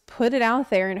just put it out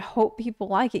there and hope people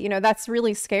like it. You know, that's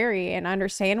really scary, and I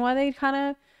understand why they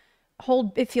kind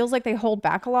of it feels like they hold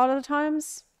back a lot of the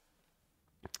times.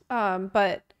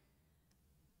 But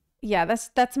yeah,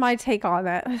 that's my take on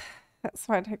that. That's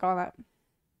my take on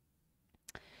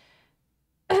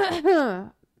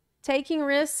that. Taking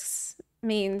risks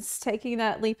means taking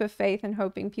that leap of faith and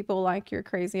hoping people like your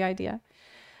crazy idea.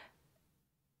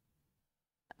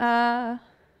 Can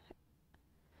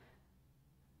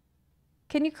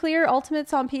you clear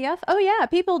ultimates on PF? Oh yeah,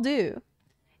 people do.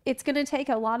 It's going to take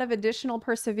a lot of additional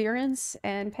perseverance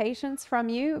and patience from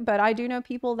you, but I do know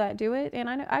people that do it, and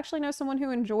I actually know someone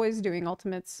who enjoys doing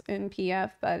ultimates in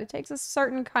PF, but it takes a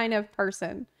certain kind of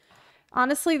person.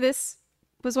 Honestly, this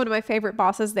was one of my favorite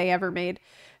bosses they ever made,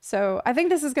 so I think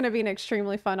this is going to be an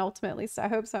extremely fun ultimate, at least I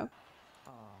hope so.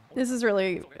 This is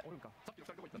really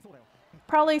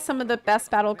probably some of the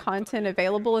best battle content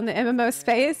available in the MMO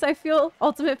space, I feel.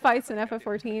 Ultimate fights in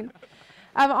FF14.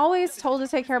 I'm always told to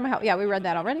take care of my health. Yeah, we read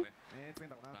that already.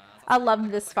 I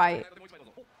loved this fight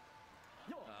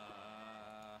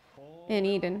in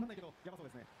Eden.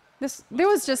 There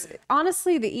was just,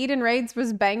 honestly, the Eden raids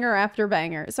was banger after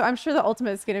banger. So I'm sure the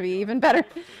ultimate is going to be even better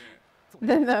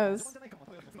than those.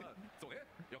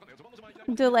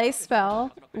 Delay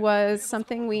spell was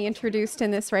something we introduced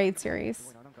in this raid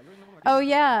series. Oh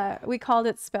yeah, we called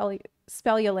it Spellulator.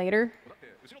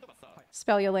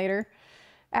 Spellulator.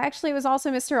 Actually, it was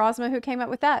also Mr. Ozma who came up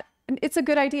with that. And it's a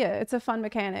good idea. It's a fun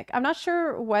mechanic. I'm not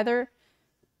sure whether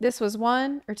this was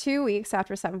 1 or 2 weeks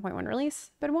after 7.1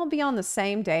 release, but it won't be on the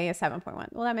same day as 7.1.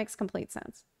 Well, that makes complete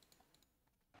sense.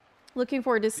 Looking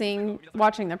forward to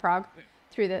watching the prog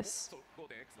through this.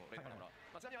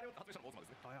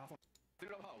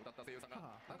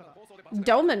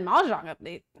 Doman Mahjong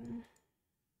update.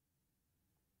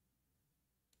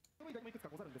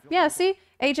 Yeah, see?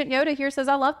 Agent Yoda here says,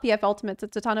 I love PF Ultimates.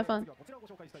 It's a ton of fun.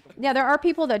 Yeah, there are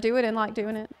people that do it and like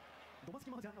doing it.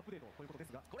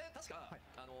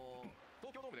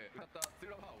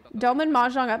 Doman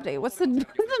Mahjong update. What's the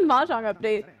Mahjong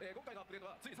update?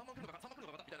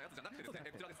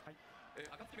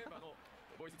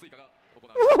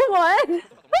 What?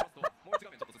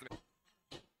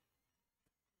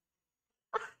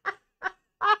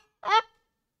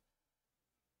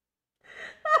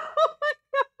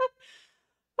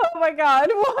 Oh my god,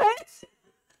 what?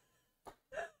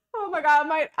 Oh my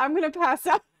god, I'm gonna pass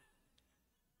out.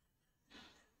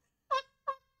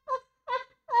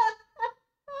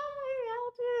 Oh my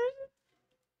god, dude.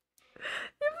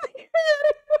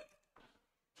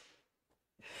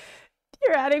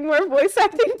 You're adding more voice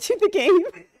acting to the game.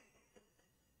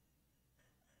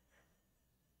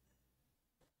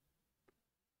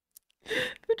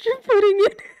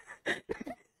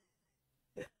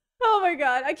 my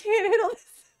god, I can't handle this.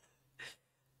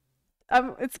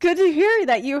 It's good to hear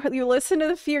that you listen to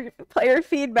the player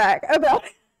feedback about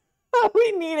how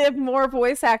we needed more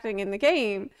voice acting in the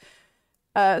game.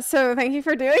 So thank you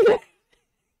for doing it.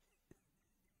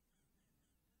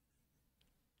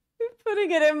 You're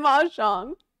putting it in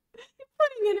Mahjong. You're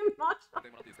putting it in Mahjong.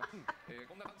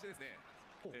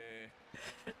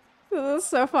 This is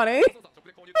so funny.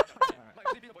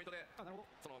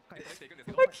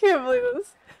 I can't believe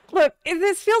this. Look, if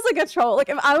this feels like a troll. Like,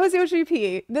 if I was Yoshi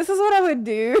P, this is what I would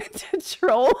do to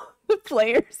troll the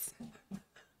players.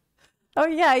 Oh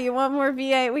yeah, you want more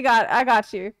VA? I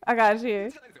got you. I got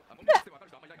you.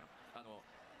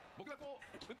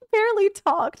 Barely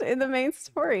talked in the main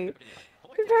story.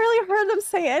 We barely heard them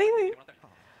say anything.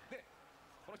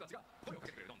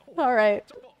 All right.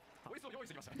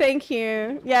 Thank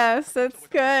you. Yes, that's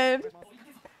good.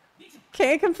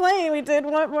 Can't complain. We did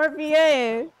want more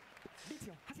VA.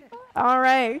 All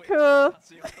right, cool.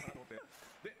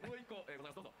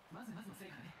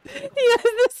 Yeah,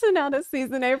 this is not a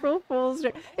season April Fool's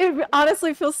joke. It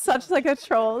honestly feels such like a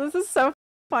troll. This is so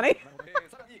funny.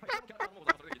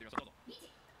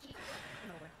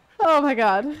 Oh my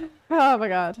god. Oh my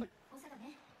god.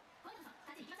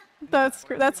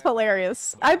 That's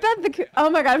hilarious. I bet oh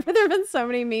my god, I bet there have been so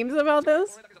many memes about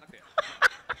this.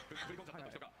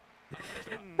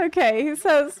 Okay, he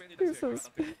said,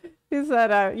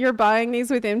 you're buying these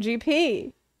with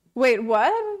MGP. Wait,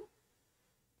 what?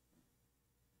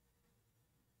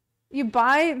 You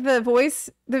buy the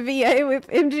VA with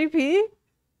MGP?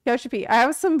 Yoshi P, I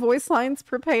have some voice lines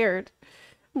prepared.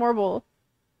 Morble.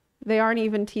 They aren't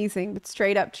even teasing, but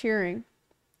straight up cheering.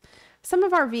 Some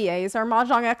of our VAs are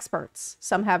Mahjong experts.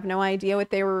 Some have no idea what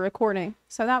they were recording.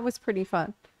 So that was pretty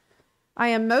fun. I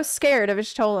am most scared of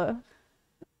Ishtola.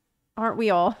 Aren't we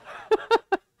all?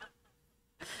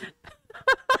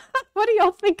 What do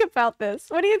y'all think about this?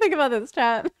 What do you think about this,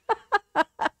 chat?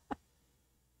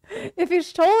 If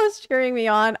Ishtola is cheering me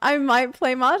on, I might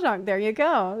play Mahjong. There you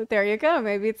go. There you go.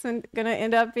 Maybe it's going to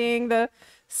end up being the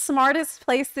smartest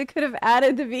place they could have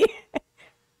added the VA.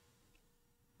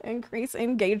 Increase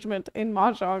engagement in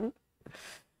Mahjong.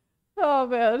 Oh,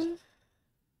 man.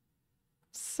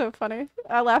 So funny.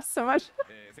 I laughed so much.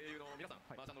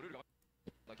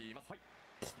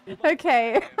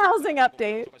 Okay, housing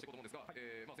update.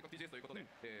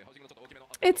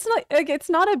 It's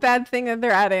not a bad thing that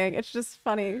they're adding. It's just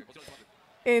funny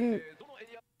in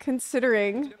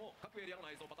considering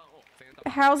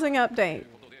housing update.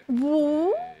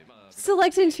 Woo?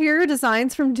 Select interior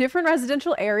designs from different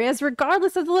residential areas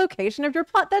regardless of the location of your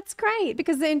plot. That's great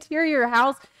because the interior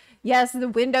house, yes, the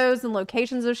windows and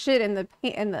locations of shit and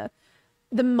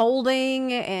the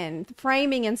molding and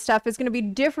framing and stuff is going to be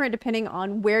different depending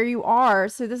on where you are.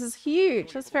 So this is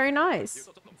huge. That's very nice.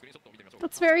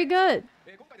 That's very good.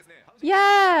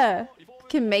 Yeah.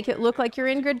 Can make it look like you're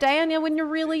in Gridania when you're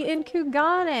really in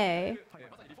Kugane.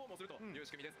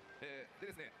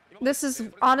 This is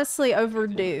honestly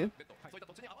overdue.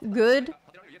 Good.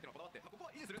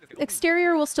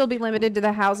 Exterior will still be limited to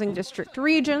the housing district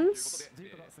regions.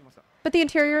 But the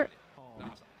interior...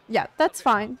 Yeah, that's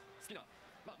fine.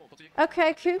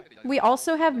 Okay, cool. We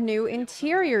also have new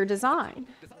interior design.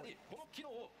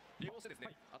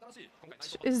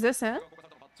 Is this it?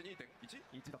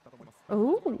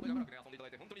 Ooh.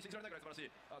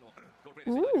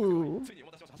 Ooh.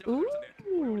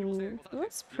 Ooh.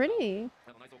 That's pretty.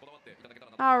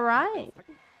 All right.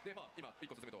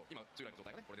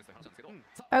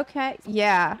 Okay,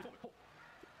 yeah.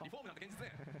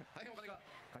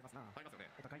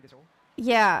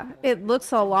 Yeah, it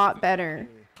looks a lot better.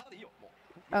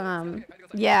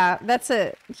 Yeah, that's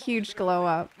a huge glow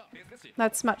up.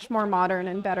 That's much more modern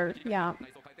and better. Yeah.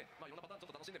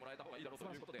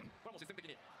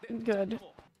 Good.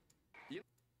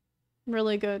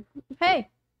 Really good. Hey,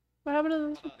 what happened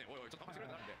to this?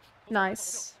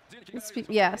 Nice.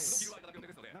 Yes.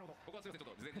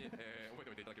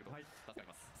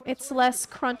 It's less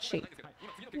crunchy.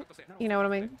 You know what I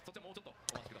mean?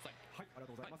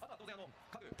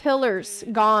 Pillars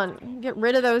gone. Get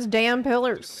rid of those damn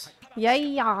pillars. Yeah,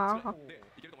 yeah.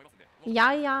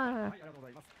 Yeah, yeah.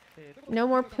 No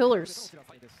more pillars.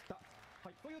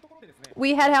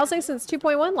 We had housing since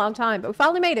 2.1, long time, but we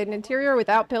finally made it an interior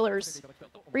without pillars.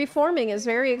 Reforming is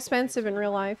very expensive in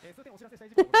real life.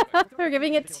 We're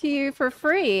giving it to you for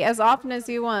free as often as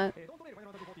you want.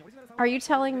 Are you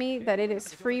telling me that it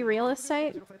is free real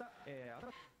estate?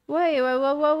 Wait, whoa,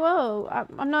 whoa, whoa, whoa.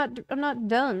 I'm not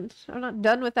done. I'm not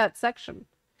done with that section.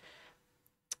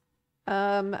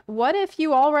 What if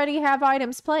you already have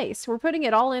items placed? We're putting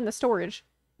it all in the storage.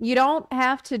 You don't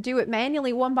have to do it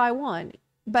manually one by one,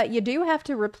 but you do have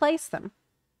to replace them.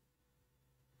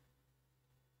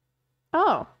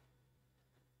 Oh.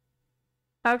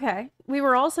 Okay. We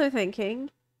were also thinking,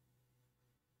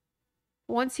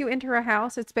 once you enter a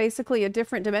house, it's basically a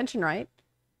different dimension, right?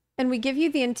 And we give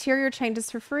you the interior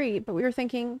changes for free, but we were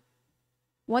thinking,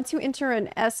 once you enter an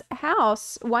S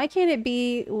house, why can't it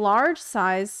be large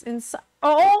size inside?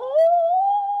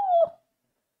 Oh!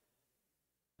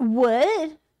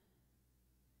 What?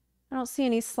 I don't see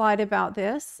any slide about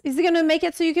this. Is it going to make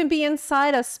it so you can be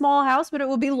inside a small house, but it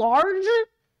will be large?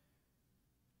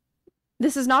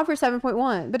 This is not for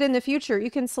 7.1, but in the future, you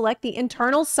can select the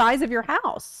internal size of your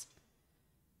house.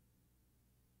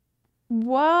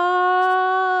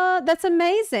 What? That's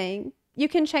amazing. You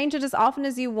can change it as often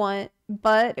as you want,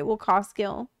 but it will cost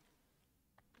skill.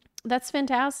 That's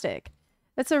fantastic.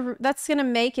 That's going to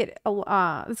make it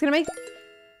it's going to make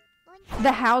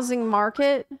the housing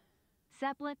market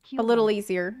Zepla a little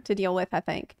easier to deal with, I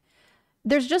think.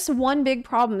 There's just one big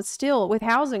problem still with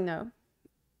housing, though.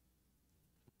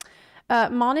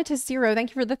 Monetus Zero, thank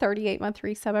you for the 38-month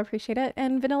resub. I appreciate it.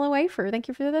 And Vanilla Wafer, thank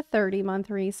you for the 30-month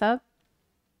resub.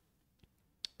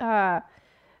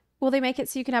 Will they make it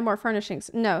so you can have more furnishings?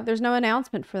 No, there's no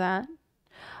announcement for that.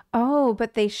 Oh,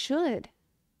 but they should.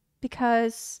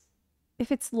 Because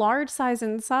if it's large size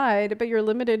inside, but you're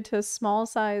limited to small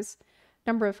size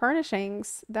number of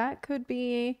furnishings, that could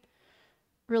be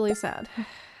really sad.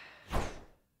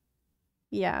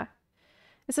 Yeah.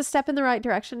 It's a step in the right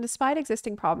direction despite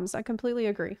existing problems. I completely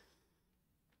agree.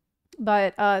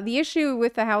 But the issue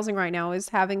with the housing right now is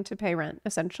having to pay rent,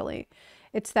 essentially.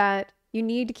 It's that you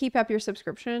need to keep up your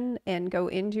subscription and go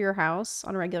into your house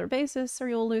on a regular basis or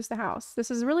you'll lose the house.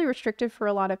 This is really restrictive for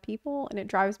a lot of people and it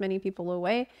drives many people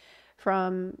away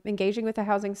from engaging with the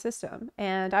housing system.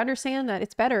 And I understand that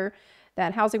it's better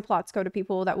that housing plots go to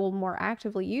people that will more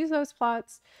actively use those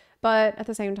plots. But at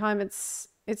the same time, it's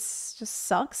just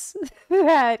sucks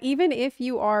that even if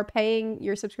you are paying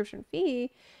your subscription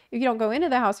fee, if you don't go into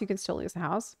the house, you can still lose the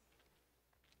house.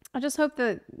 I just hope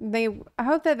that they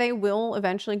will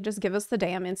eventually just give us the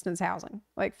damn instance housing.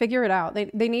 Like, figure it out.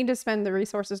 They need to spend the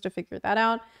resources to figure that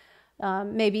out.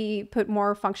 Maybe put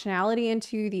more functionality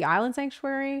into the island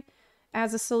sanctuary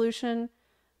as a solution.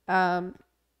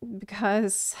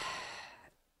 Because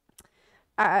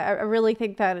I really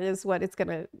think that is what it's going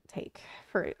to take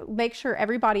for make sure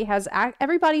everybody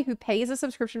who pays a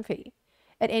subscription fee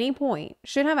at any point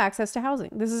should have access to housing.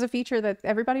 This is a feature that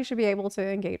everybody should be able to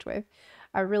engage with.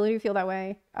 I really do feel that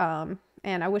way. And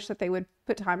I wish that they would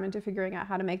put time into figuring out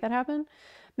how to make that happen.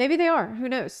 Maybe they are, who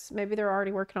knows? Maybe they're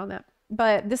already working on that,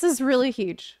 but this is really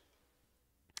huge.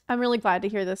 I'm really glad to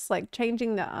hear this. Like,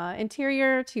 changing the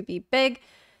interior to be big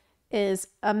is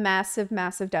a massive,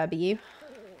 massive W.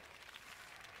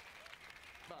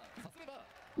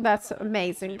 That's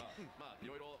amazing.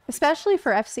 Especially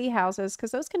for FC houses,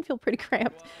 because those can feel pretty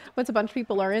cramped once a bunch of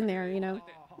people are in there, you know.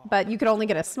 But you could only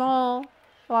get a small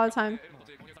a lot of the time.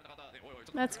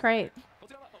 That's great.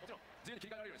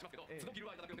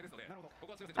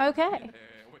 Okay.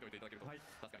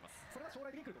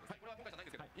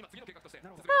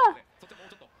 Ah.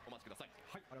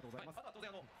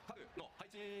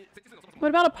 What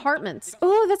about apartments?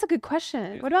 Oh, that's a good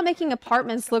question. What about making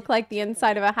apartments look like the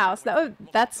inside of a house?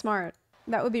 That's smart.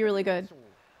 That would be really good.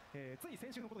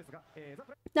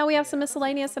 Now we have some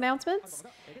miscellaneous announcements.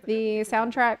 The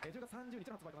soundtrack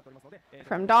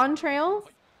from Dawntrail.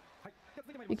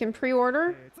 You can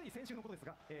pre-order.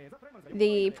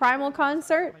 The Primal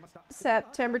concert,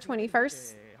 September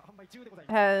 21st,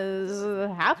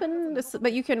 has happened,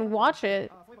 but you can watch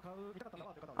it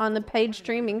on the paid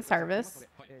streaming service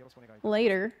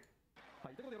later.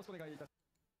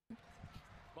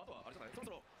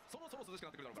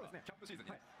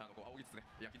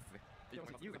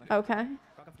 Okay.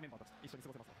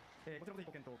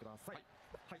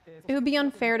 It would be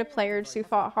unfair to players who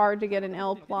fought hard to get an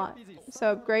L plot,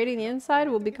 so upgrading the inside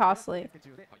will be costly.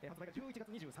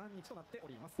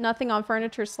 Nothing on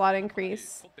furniture slot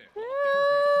increase.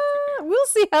 We'll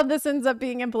see how this ends up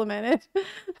being implemented.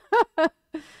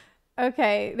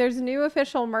 Okay, there's new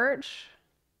official merch.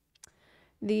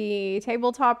 The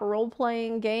tabletop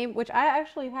role-playing game, which I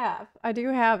actually have. I do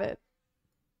have it.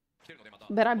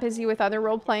 But I'm busy with other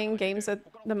role-playing games at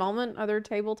the moment, other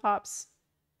tabletops.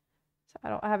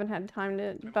 So I haven't had time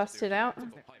to bust it out.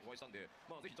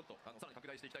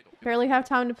 Barely have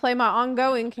time to play my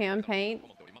ongoing campaign.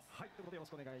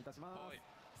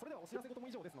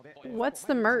 What's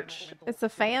the merch? It's a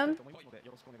fan?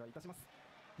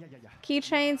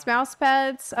 Keychains, mouse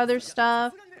pads, other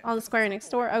stuff on the Square Enix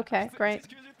store. Okay, great.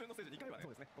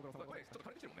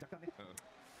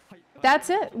 That's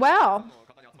it. Wow.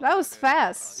 That was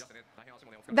fast.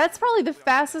 That's probably the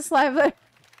fastest live letter.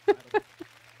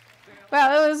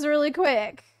 Wow, it was really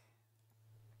quick.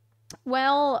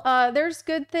 Well, there's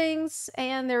good things,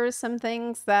 and there were some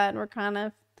things that were kind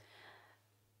of...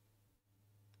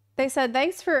 They said,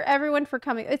 thanks for everyone for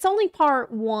coming. It's only part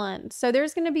 1, so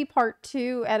there's going to be part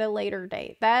 2 at a later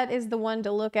date. That is the one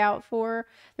to look out for.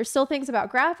 There's still things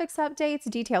about graphics updates,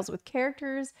 details with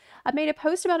characters. I made a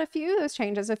post about a few of those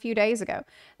changes a few days ago.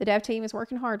 The dev team is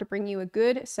working hard to bring you a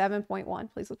good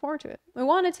 7.1. Please look forward to it. We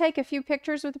want to take a few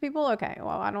pictures with the people? Okay,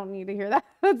 well, I don't need to hear that.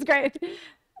 That's great.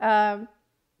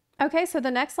 Okay, so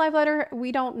the next live letter,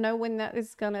 we don't know when that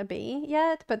is going to be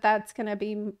yet, but that's going to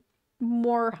be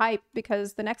more hype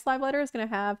because the next live letter is going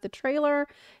to have the trailer.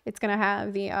 It's going to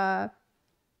have the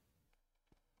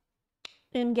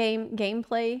in-game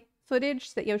gameplay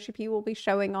footage that Yoshi P will be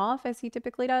showing off as he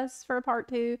typically does for part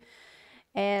 2.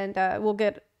 And we'll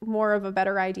get more of a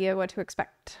better idea what to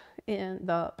expect in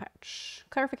the patch.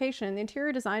 Clarification, the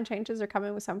interior design changes are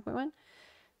coming with 7.1.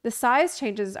 The size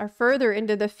changes are further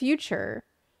into the future.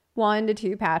 1 to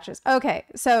 2 patches. Okay,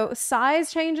 so size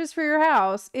changes for your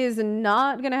house is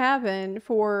not going to happen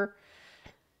for,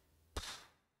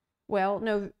 well,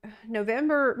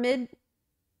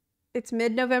 it's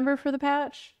mid-November for the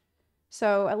patch.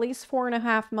 So at least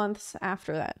 4.5 months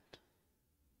after that,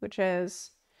 which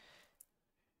is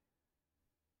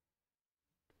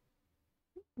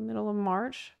middle of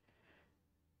March,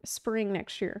 spring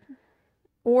next year,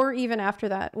 or even after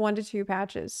that, 1 to 2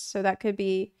 patches. So that could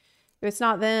be, if it's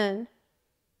not then,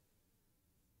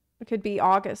 it could be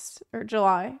August or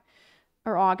July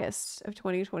or August of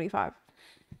 2025.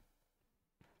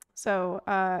 So,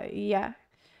 yeah,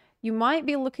 you might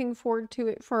be looking forward to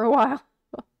it for a while.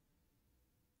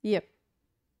 Yep.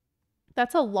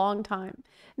 That's a long time.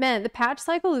 Man, the patch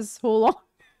cycle is so long.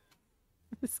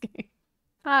 This game.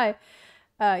 Hi.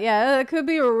 Yeah, it could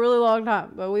be a really long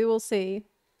time, but we will see.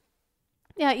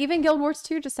 Yeah, even Guild Wars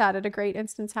 2 just added a great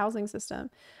instance housing system.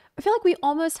 I feel like we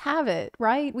almost have it,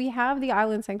 right? We have the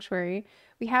island sanctuary.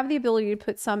 We have the ability to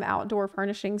put some outdoor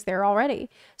furnishings there already.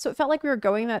 So it felt like we were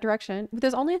going that direction. But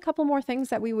there's only a couple more things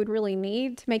that we would really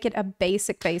need to make it a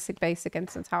basic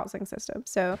instance housing system.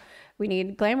 So we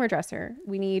need glamour dresser.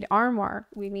 We need armoire.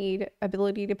 We need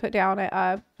ability to put down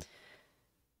a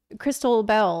crystal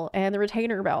bell and the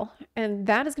retainer bell. And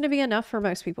that is going to be enough for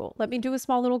most people. Let me do a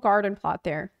small little garden plot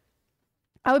there.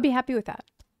 I would be happy with that,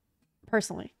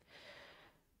 personally.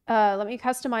 Let me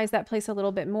customize that place a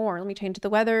little bit more. Let me change the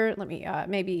weather. Let me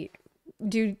maybe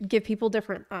give people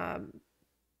different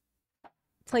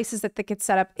places that they could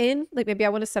set up in. Like maybe I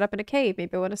want to set up in a cave.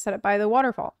 Maybe I want to set up by the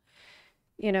waterfall.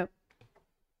 You know,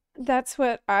 that's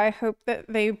what I hope that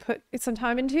they put some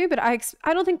time into. But I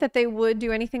don't think that they would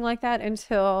do anything like that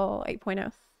until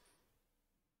 8.0.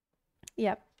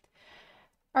 Yep.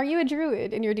 Are you a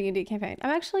druid in your D&D campaign? I'm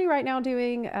actually right now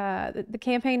doing, the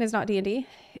campaign is not D&D.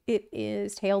 It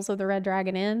is Tales of the Red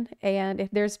Dragon Inn, and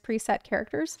if there's preset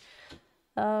characters.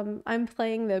 I'm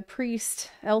playing the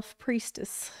elf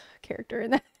priestess character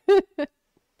in that.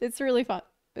 It's really fun.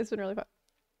 It's been really fun.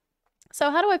 So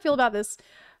how do I feel about this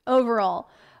overall?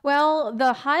 Well,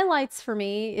 the highlights for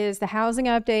me is the housing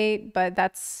update, but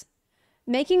that's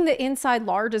making the inside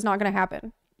large is not going to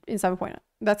happen in 7.0.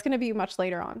 That's going to be much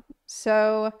later on.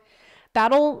 So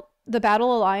the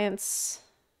Battle Alliance,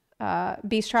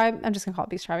 Beast Tribe, I'm just going to call it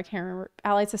Beast Tribe. I can't remember.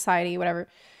 Allied Society, whatever.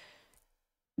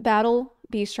 Battle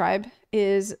Beast Tribe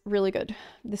is really good.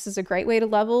 This is a great way to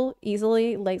level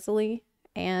easily, lazily,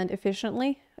 and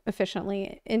efficiently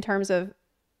in terms of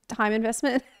time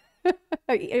investment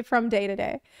from day to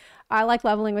day. I like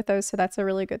leveling with those, so that's a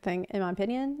really good thing in my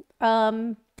opinion.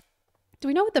 Do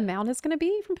we know what the mount is going to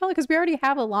be from Peli? Because we already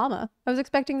have a llama. I was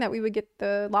expecting that we would get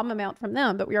the llama mount from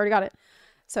them, but we already got it.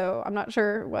 So I'm not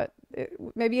sure what,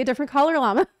 maybe a different color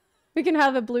llama. We can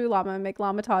have a blue llama and make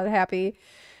Llama Todd happy.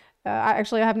 I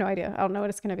have no idea. I don't know what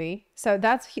it's going to be. So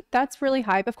that's really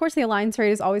hype. Of course, the Alliance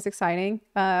Raid is always exciting.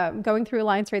 Going through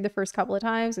Alliance Raid the first couple of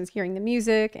times and hearing the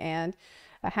music and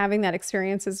having that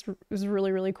experience was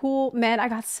really, really cool. Man, I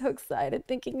got so excited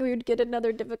thinking we would get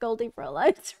another difficulty for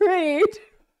Alliance Raid.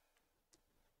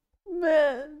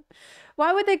 Man,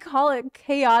 why would they call it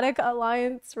Chaotic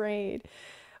Alliance Raid?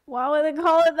 Why would they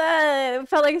call it that? It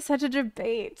felt like such a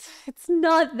debate. It's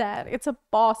not that. It's a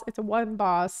boss. It's a one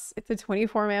boss. It's a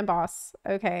 24-man boss.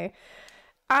 Okay.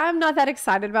 I'm not that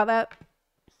excited about that.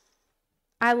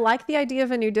 I like the idea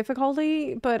of a new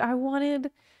difficulty, but I wanted...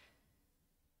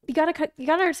 You gotta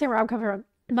understand where I'm coming from.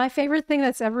 My favorite thing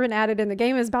that's ever been added in the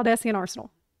game is Baldessian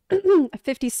Arsenal. A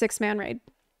 56-man raid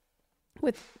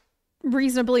with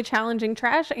reasonably challenging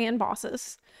trash and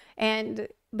bosses. And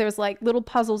there's like little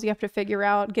puzzles you have to figure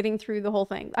out getting through the whole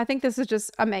thing. I think this is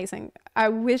just amazing. I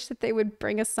wish that they would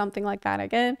bring us something like that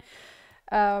again.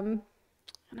 And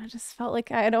I just felt like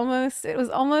it was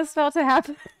almost about to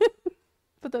happen.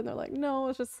 But then they're like,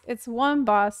 no, it's one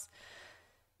boss.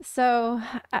 So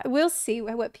we'll see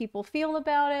what people feel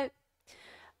about it.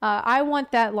 I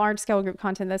want that large scale group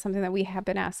content. That's something that we have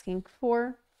been asking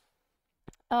for.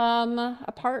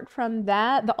 Apart from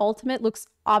that, the ultimate looks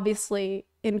obviously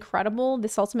incredible.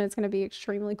 This ultimate is going to be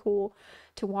extremely cool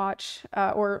to watch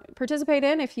or participate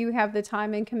in if you have the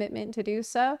time and commitment to do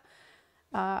so.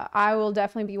 I will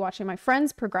definitely be watching my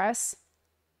friends progress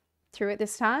through it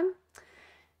this time.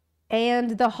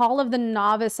 And the Hall of the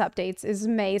Novice updates is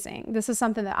amazing. This is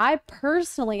something that I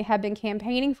personally have been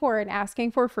campaigning for and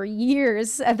asking for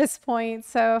years at this point.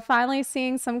 So finally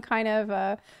seeing some kind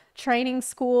of training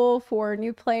school for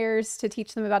new players to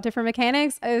teach them about different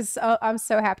mechanics is, I'm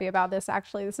so happy about this,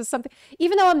 actually. This is something,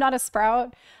 even though I'm not a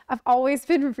Sprout, I've always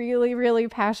been really, really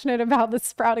passionate about the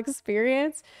Sprout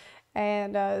experience.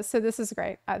 And so this is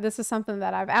great. This is something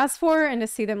that I've asked for, and to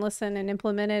see them listen and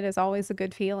implement it is always a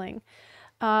good feeling.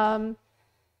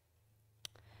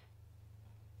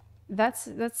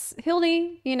 That's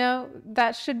Hildy, you know,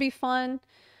 that should be fun.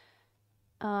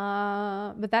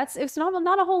 But it's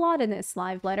not a whole lot in this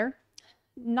live letter.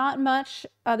 Not much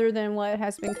other than what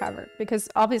has been covered, because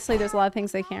obviously there's a lot of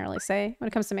things they can't really say when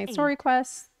it comes to main story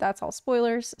quests. That's all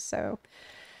spoilers. So,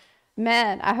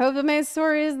 man, I hope the main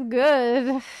story is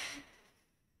good.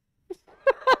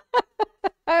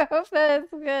 I hope that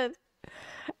it's good.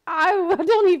 I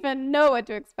don't even know what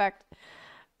to expect.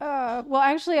 Well,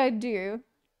 actually I do.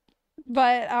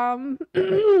 But,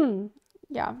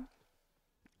 yeah.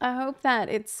 I hope that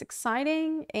it's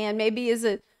exciting and maybe is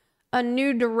a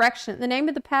new direction. The name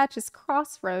of the patch is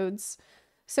Crossroads.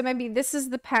 So maybe this is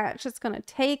the patch that's going to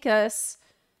take us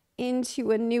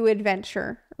into a new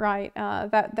adventure, right?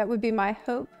 That would be my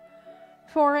hope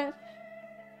for it.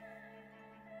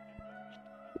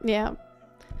 Yeah.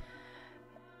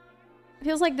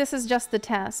 Feels like this is just the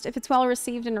test. If it's well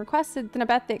received and requested, then I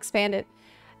bet they expand it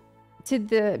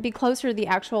to be closer to the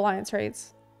actual alliance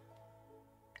raids.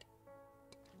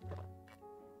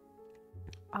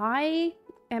 I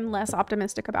am less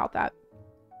optimistic about that.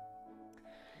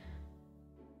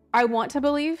 I want to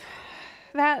believe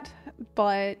that,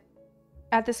 but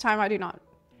at this time I do not.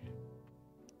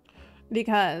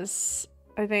 Because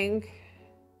I think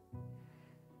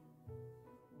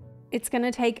it's going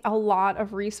to take a lot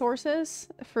of resources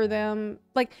for them.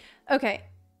 Like, okay,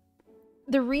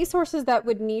 the resources that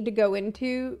would need to go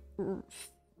into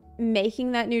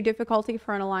making that new difficulty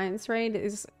for an alliance raid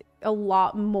is a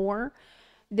lot more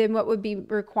than what would be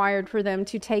required for them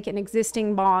to take an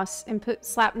existing boss and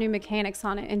slap new mechanics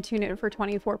on it and tune it for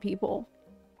 24 people.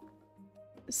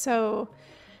 So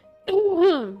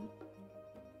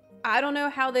I don't know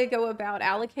how they go about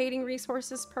allocating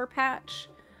resources per patch,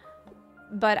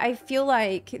 but I feel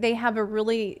like they have a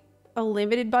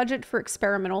limited budget for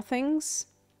experimental things.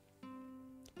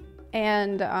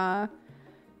 And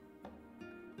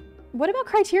what about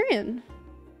Criterion?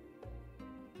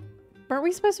 Weren't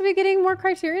we supposed to be getting more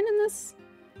Criterion in this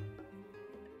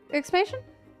expansion?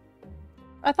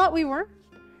 I thought we were.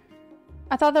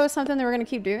 I thought that was something they were going to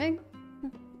keep doing.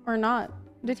 Or not.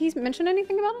 Did he mention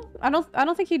anything about it? I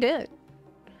don't think he did.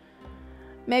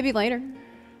 Maybe later.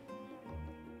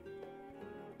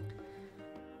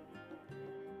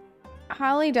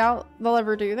 Highly doubt they'll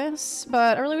ever do this,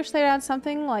 but I really wish they'd add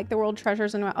something like the world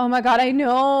treasures and oh my god, I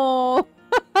know.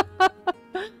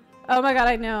 Oh my god,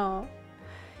 I know.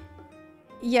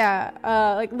 Yeah,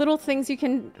 like little things you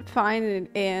can find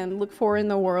and look for in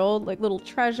the world, like little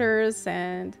treasures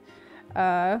and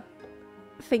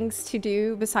things to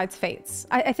do besides fates.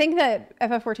 I think that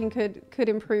FF14 could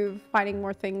improve finding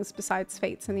more things besides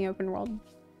fates in the open world.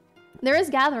 There is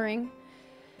gathering.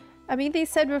 I mean, they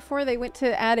said before they went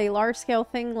to add a large-scale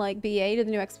thing like BA to the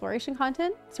new exploration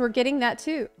content, so we're getting that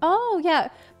too. Oh yeah,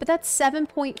 but that's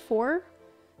 7.4,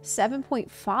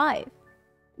 7.5.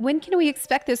 When can we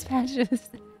expect those patches?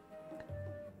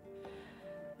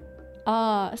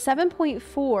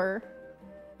 7.4.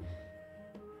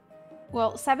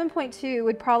 Well, 7.2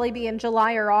 would probably be in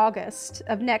July or August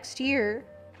of next year.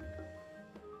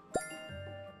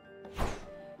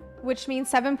 Which means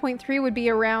 7.3 would be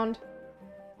around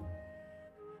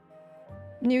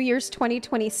New Year's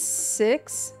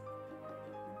 2026.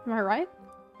 Am I right?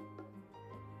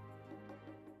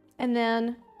 And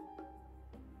then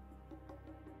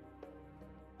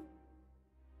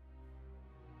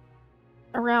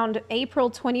around April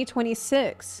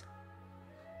 2026,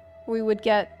 we would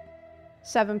get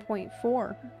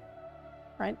 7.4,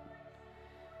 right?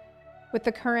 With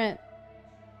the current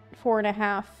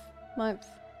 4.5 month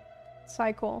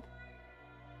cycle.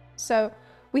 So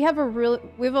we have a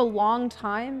long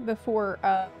time before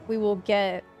we will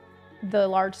get the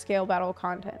large scale battle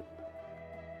content.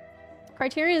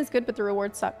 Criterion is good, but the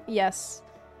rewards suck. Yes.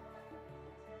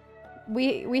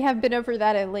 We have been over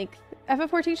that at length.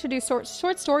 FF14 should do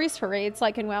short stories for raids,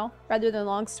 like in WoW, rather than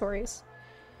long stories.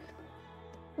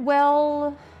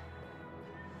 Well,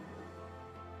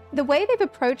 the way they've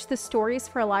approached the stories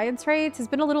for Alliance raids has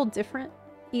been a little different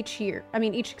each year. I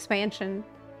mean, each expansion.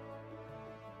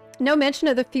 No mention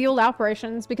of the field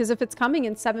operations, because if it's coming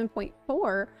in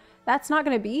 7.4, that's not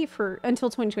going to be until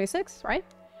 2026, right?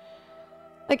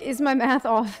 Like, is my math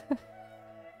off?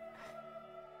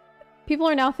 People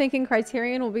are now thinking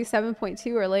Criterion will be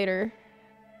 7.2 or later.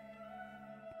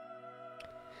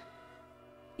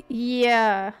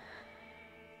 Yeah.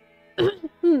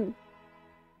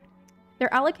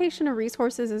 Their allocation of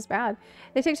resources is bad.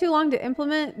 They take too long to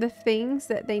implement the things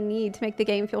that they need to make the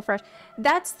game feel fresh.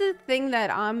 That's the thing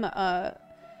that I'm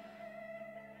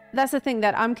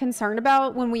concerned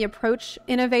about when we approach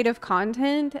innovative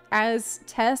content as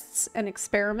tests and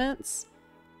experiments.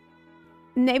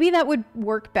 Maybe that would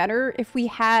work better if we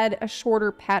had a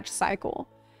shorter patch cycle.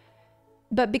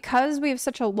 But because we have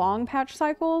such a long patch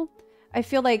cycle, I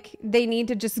feel like they need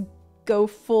to just go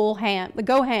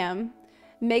ham,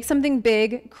 make something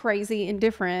big, crazy, and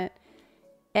different,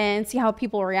 and see how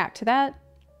people react to that.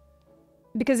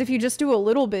 Because if you just do a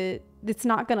little bit, it's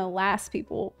not going to last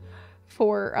people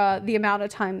for the amount of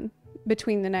time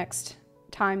between the next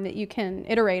time that you can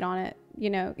iterate on it. You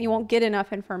know, you won't get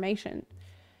enough information.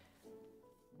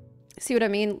 See what I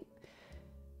mean?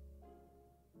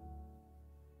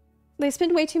 They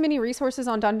spend way too many resources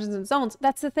on dungeons and zones.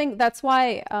 That's the thing. That's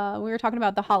why we were talking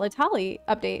about the Holotali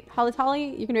update.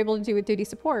 Holotali, you're gonna be able to do with duty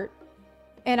support.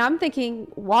 And I'm thinking,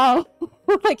 wow,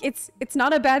 like it's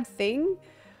not a bad thing,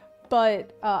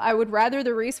 but I would rather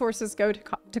the resources go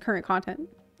to current content,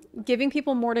 giving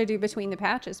people more to do between the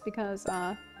patches, because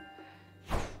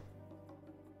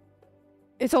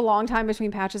it's a long time between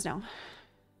patches now.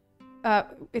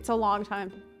 It's a long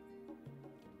time.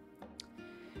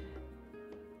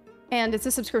 And it's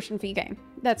a subscription fee game.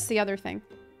 That's the other thing.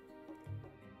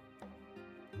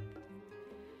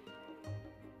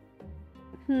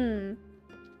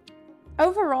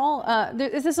 Overall,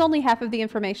 this is only half of the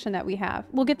information that we have.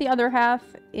 We'll get the other half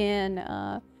in,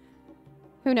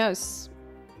 who knows,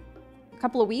 a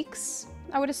couple of weeks,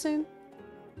 I would assume.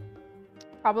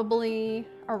 Probably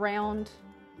around...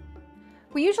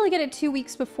 We usually get it 2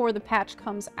 weeks before the patch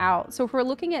comes out. So if we're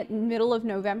looking at middle of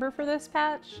November for this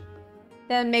patch,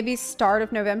 then maybe start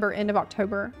of November, end of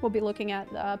October, we'll be looking at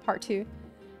part 2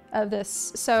 of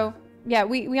this. So yeah,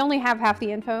 we only have half the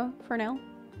info for now.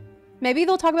 Maybe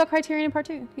they'll talk about Criterion in part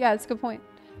 2. Yeah, that's a good point.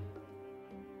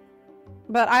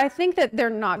 But I think that they're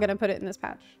not going to put it in this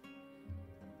patch.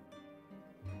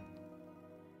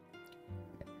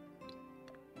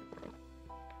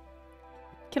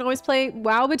 Can always play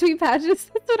WoW between patches.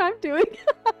 That's what I'm doing.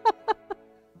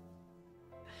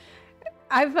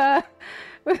 I've,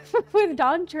 with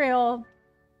Dawntrail,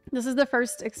 this is the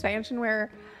first expansion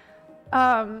where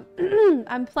I'm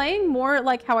playing more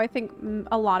like how I think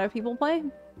a lot of people play.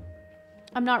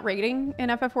 I'm not raiding in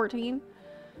FF14.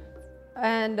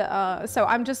 And so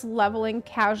I'm just leveling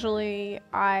casually.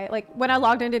 Like when I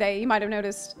logged in today, you might have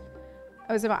noticed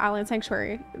I was in my island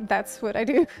sanctuary. That's what I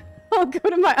do. I'll go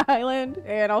to my island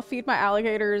and I'll feed my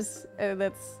alligators, and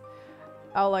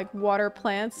I'll like water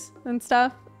plants and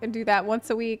stuff and do that once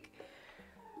a week.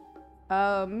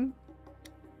 And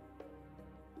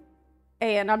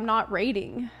I'm not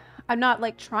raiding. I'm not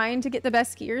like trying to get the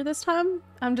best gear this time.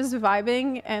 I'm just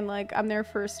vibing, and like I'm there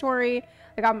for a story.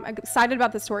 Like I'm excited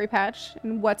about the story patch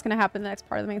and what's gonna happen in the next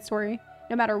part of the main story.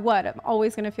 No matter what, I'm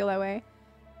always gonna feel that way.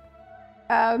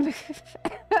 I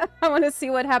want to see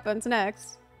what happens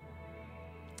next.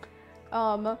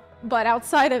 But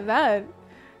outside of that,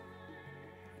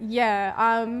 yeah,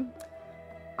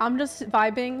 I'm just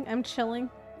vibing. I'm chilling.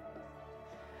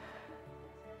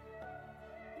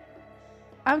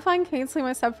 I'm fine canceling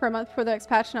my sub for a month for the next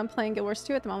patch, and I'm playing Guild Wars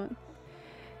 2 at the moment.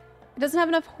 It doesn't have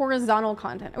enough horizontal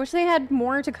content. I wish they had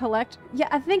more to collect. Yeah,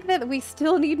 I think that we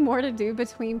still need more to do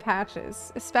between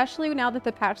patches, especially now that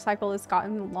the patch cycle has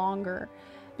gotten longer.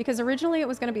 Because originally it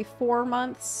was going to be 4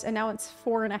 months, and now it's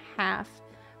 4.5,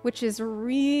 which is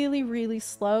really, really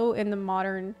slow in the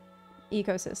modern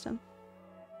ecosystem.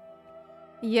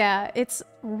 Yeah, it's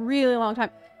really long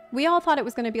time. We all thought it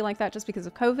was going to be like that just because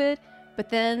of COVID, but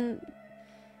then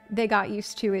they got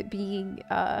used to it being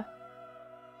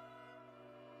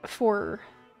for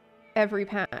every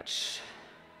patch.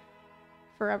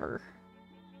 Forever.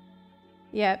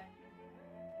 Yep.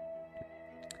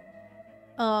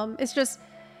 It's just,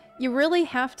 you really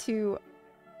have to,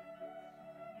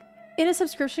 in a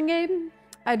subscription game,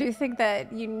 I do think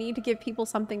that you need to give people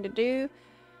something to do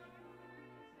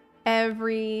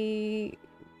every,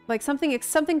 like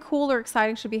something cool or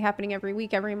exciting should be happening every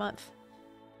week, every month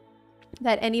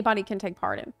that anybody can take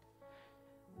part in.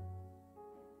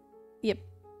 Yep.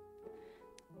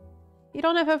 You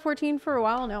don't have FF14 for a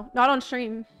while now. Not on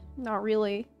stream. Not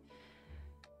really.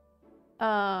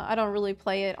 I don't really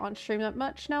play it on stream that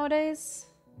much nowadays.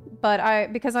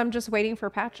 But because I'm just waiting for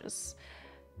patches.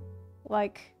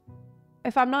 Like,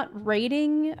 if I'm not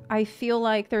raiding, I feel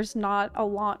like there's not a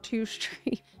lot to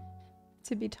stream.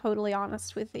 To be totally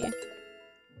honest with you.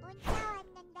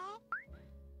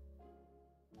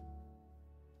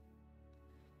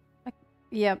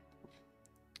 Yep.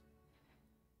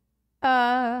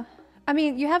 I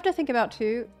mean, you have to think about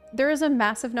too, there is a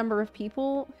massive number of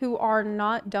people who are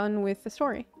not done with the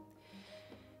story.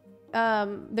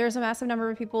 There's a massive number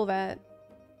of people that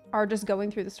are just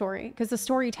going through the story because the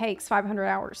story takes 500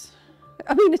 hours.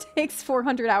 I mean, it takes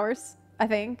 400 hours, I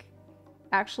think,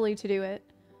 actually to do it.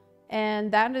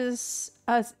 And that is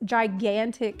a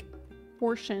gigantic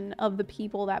portion of the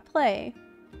people that play.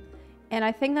 And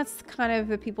I think that's kind of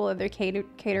the people that they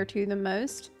cater to the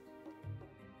most.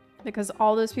 Because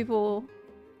all those people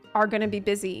are going to be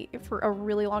busy for a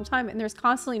really long time. And there's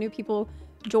constantly new people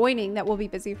joining that will be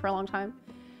busy for a long time.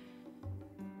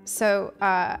 So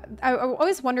I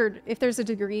always wondered if there's a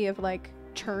degree of like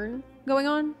churn going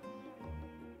on.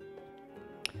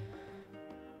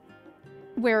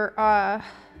 Where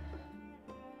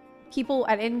people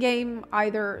at endgame,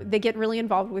 either they get really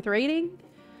involved with raiding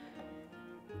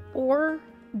or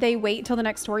they wait till the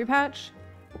next story patch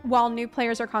while new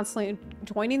players are constantly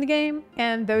joining the game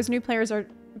and those new players are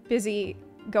busy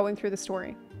going through the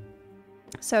story.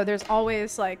 So there's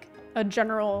always like a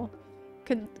general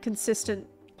consistent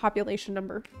population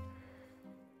number.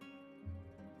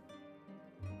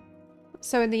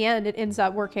 So in the end, it ends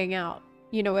up working out.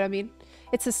 You know what I mean?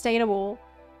 It's sustainable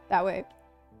that way.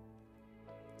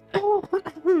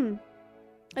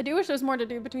 I do wish there's more to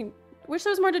do between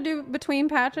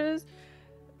patches.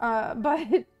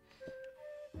 But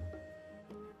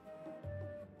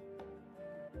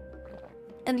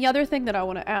and the other thing that I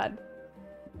want to add,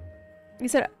 he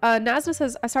said, Nazna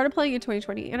says, I started playing in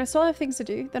 2020 and I still have things to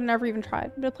do that I never even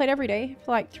tried, but I played every day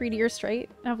for like 3 years straight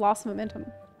and I've lost momentum.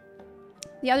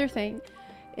 The other thing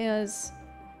is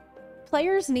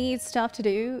players need stuff to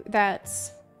do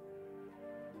that's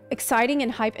exciting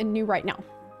and hype and new right now.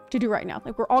 To do right now.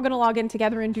 Like, we're all going to log in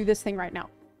together and do this thing right now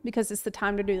because it's the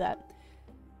time to do that.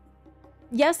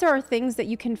 Yes, there are things that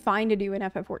you can find to do in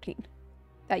FF14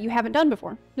 that you haven't done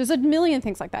before. There's a million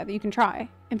things like that that you can try.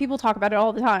 And people talk about it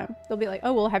all the time. They'll be like,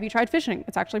 oh, well, have you tried fishing?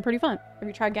 It's actually pretty fun. Have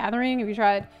you tried gathering? Have you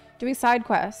tried doing side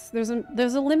quests? There's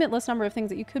a limitless number of things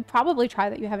that you could probably try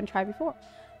that you haven't tried before.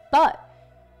 But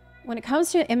when it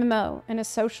comes to MMO and a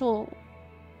social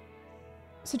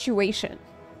situation,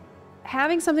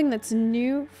 having something that's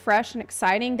new, fresh, and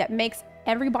exciting that makes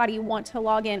everybody want to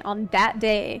log in on that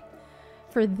day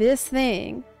for this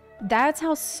thing, that's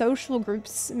how social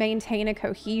groups maintain a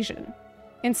cohesion.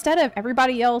 Instead of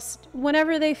everybody else,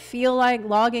 whenever they feel like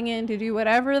logging in to do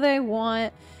whatever they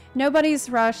want, nobody's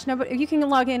rushed. You can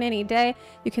log in any day.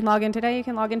 You can log in today. You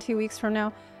can log in 2 weeks from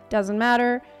now. Doesn't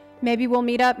matter. Maybe we'll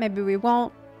meet up. Maybe we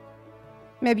won't.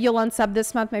 Maybe you'll unsub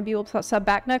this month. Maybe you'll sub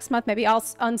back next month. Maybe I'll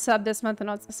unsub this month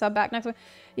and I'll sub back next month.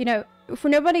 You know, for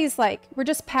nobody's like, we're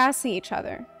just passing each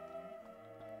other.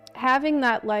 Having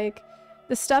that, like,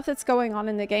 the stuff that's going on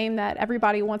in the game that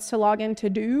everybody wants to log in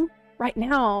to do right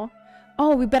now.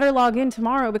 Oh, we better log in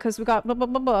tomorrow because we got blah, blah,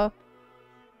 blah, blah.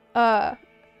 I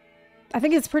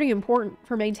think it's pretty important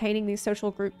for maintaining these social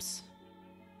groups.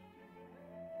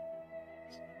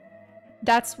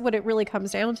 That's what it really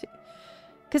comes down to.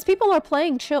 Because people are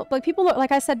playing chill. Like, people are,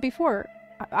 like I said before,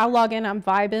 I'll log in, I'm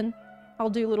vibing. I'll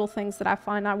do little things that I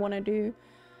find I want to do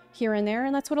here and there.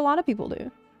 And that's what a lot of people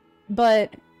do.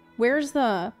 But where's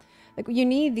the, like, you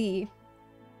need the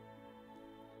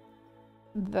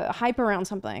hype around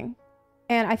something.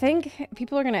 And I think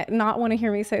people are going to not want to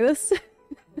hear me say this.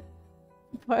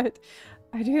 But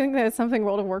I do think that it's something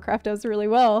World of Warcraft does really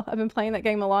well. I've been playing that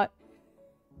game a lot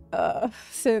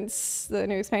since the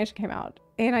new expansion came out.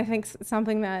 And I think it's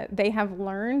something that they have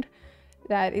learned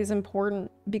that is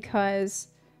important because,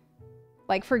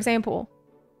 like, for example,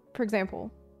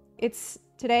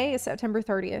 today is September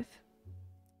 30th.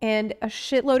 And a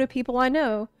shitload of people I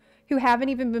know who haven't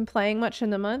even been playing much in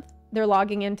the month, they're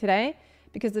logging in today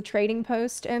because the trading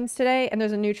post ends today and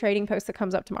there's a new trading post that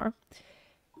comes up tomorrow.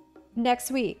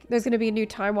 Next week, there's going to be a new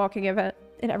time walking event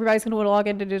and everybody's going to want to log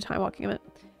in to do a time walking event.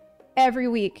 Every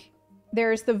week,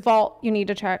 there's the vault you need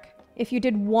to check. If you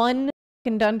did one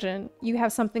dungeon, you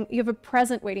have a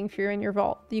present waiting for you in your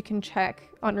vault that you can check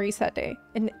on reset day.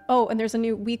 And and there's a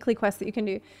new weekly quest that you can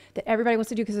do that everybody wants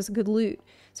to do because it's good loot.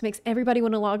 So it makes everybody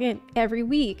want to log in. Every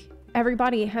week,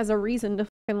 everybody has a reason to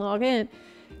fucking log in.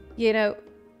 You know,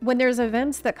 when there's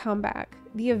events that come back,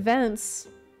 the events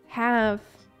have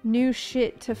new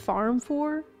shit to farm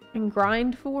for and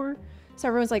grind for. So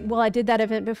everyone's like, well, I did that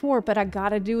event before, but I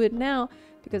gotta do it now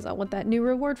because I want that new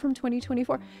reward from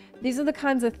 2024. These are the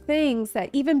kinds of things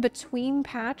that even between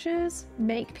patches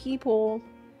make people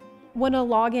want to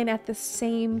log in at the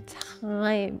same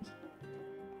time.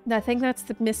 And I think that's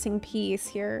the missing piece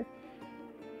here.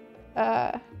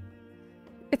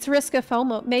 It's risk of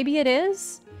FOMO. Maybe it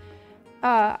is.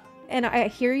 And I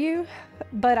hear you,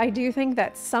 but I do think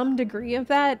that some degree of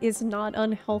that is not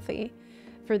unhealthy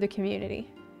for the community.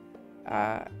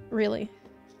 Really.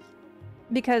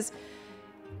 Because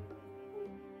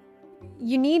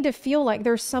you need to feel like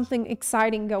there's something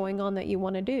exciting going on that you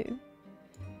want to do,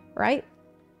 right?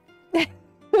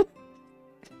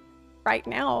 Right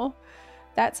now,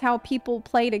 that's how people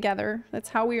play together. That's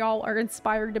how we all are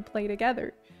inspired to play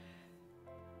together.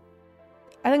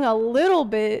 I think a little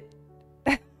bit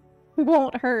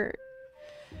won't hurt.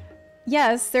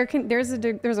 Yes,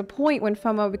 there's a point when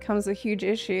FOMO becomes a huge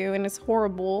issue and it's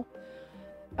horrible.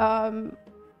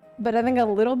 But I think a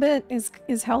little bit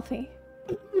is healthy.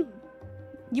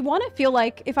 You want to feel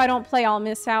like if I don't play, I'll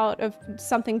miss out of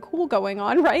something cool going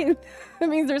on, right? That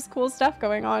means there's cool stuff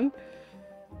going on.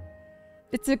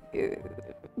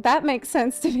 That makes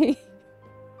sense to me.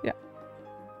 Yeah.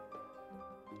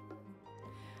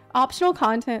 Optional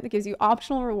content that gives you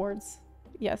optional rewards.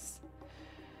 Yes.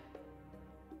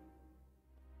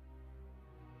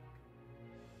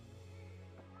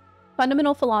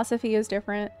 Fundamental philosophy is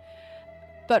different.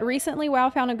 But recently, WoW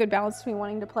found a good balance between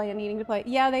wanting to play and needing to play.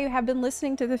 Yeah, they have been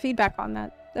listening to the feedback on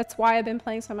that. That's why I've been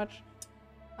playing so much.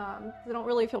 I don't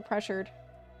really feel pressured.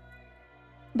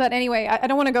 But anyway, I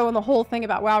don't want to go in the whole thing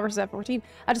about WoW versus FF14.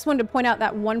 I just wanted to point out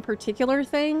that one particular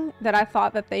thing that I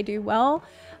thought that they do well.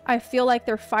 I feel like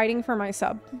they're fighting for my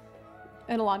sub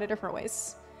in a lot of different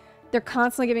ways. They're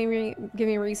constantly giving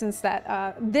me reasons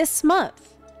that this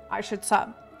month I should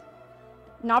sub.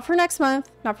 Not for next month,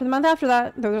 not for the month after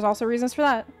that, though there's also reasons for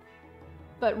that.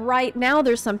 But right now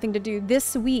there's something to do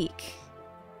this week.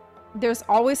 There's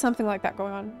always something like that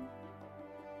going on.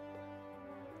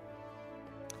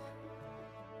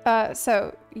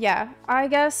 So, yeah, I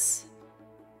guess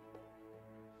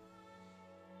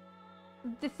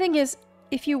the thing is,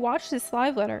 if you watch this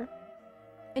live letter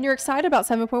and you're excited about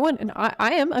 7.1, and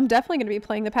I'm definitely going to be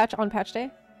playing the patch on patch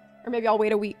day. Or maybe I'll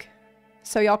wait a week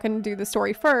so y'all can do the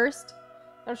story first.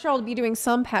 I'm sure I'll be doing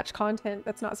some patch content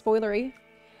that's not spoilery.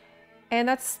 And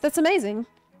that's amazing.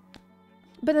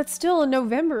 But it's still in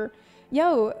November.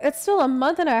 Yo, it's still a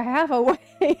month and a half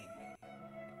away.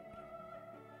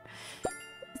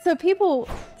 So people,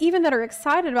 even that are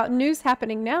excited about news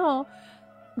happening now,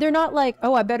 they're not like,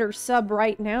 oh, I better sub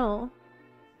right now.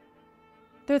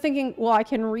 They're thinking, well, I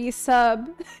can resub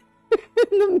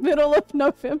in the middle of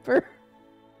November.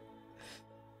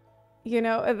 You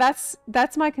know, that's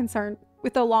my concern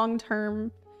with the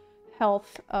long-term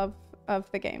health of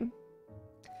the game.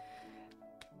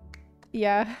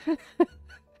 Yeah.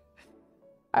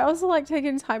 I also like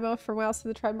taking time off from WoW, so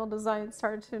the treadmill design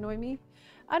started to annoy me.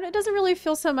 It doesn't really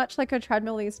feel so much like a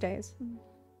treadmill these days.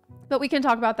 But we can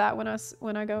talk about that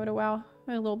when I go to WoW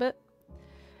in a little bit.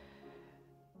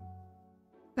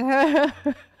 Yeah.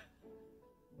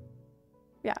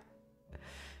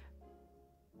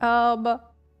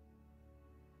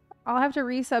 I'll have to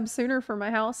resub sooner for my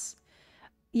house.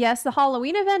 Yes, the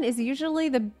Halloween event is usually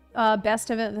the best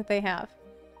event that they have.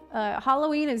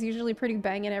 Halloween is usually pretty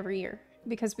banging every year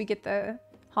because we get the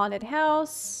haunted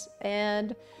house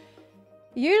and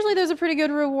usually there's a pretty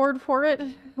good reward for it.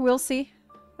 We'll see.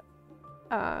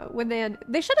 When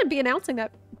they should be announcing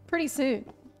that pretty soon.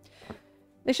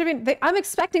 They should be. I'm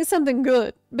expecting something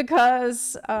good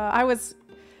because I was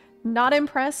not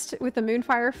impressed with the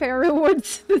Moonfire Fair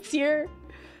rewards this year.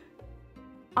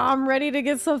 I'm ready to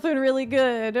get something really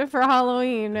good for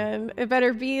Halloween, and it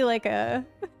better be like a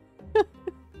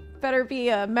better be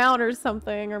a mount or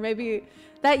something, or maybe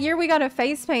that year we got a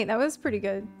face paint. That was pretty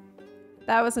good.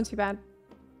 That wasn't too bad.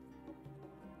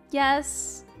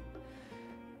 Yes.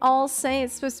 All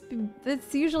Saints supposed to be,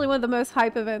 it's usually one of the most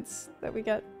hype events that we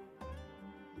get.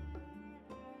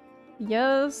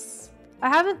 Yes. I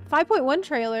haven't 5.1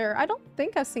 trailer. I don't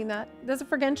think I've seen that. Does it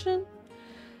for Genshin?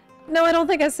 No, I don't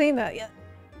think I've seen that yet.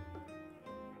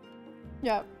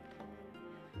 Yep.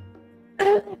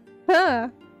 Huh.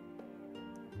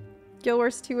 Guild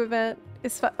Wars 2 event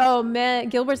is fun. Oh man,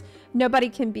 Guild Wars. Nobody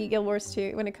can beat Guild Wars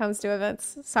 2 when it comes to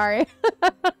events. Sorry.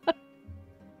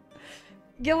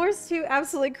 Guild Wars 2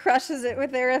 absolutely crushes it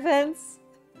with their events.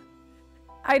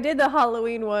 I did the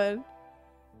Halloween one.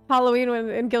 Halloween one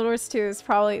in Guild Wars 2 is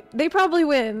probably... They probably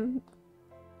win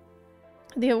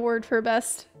the award for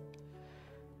best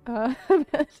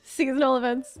seasonal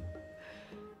events.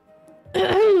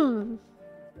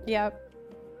 Yeah.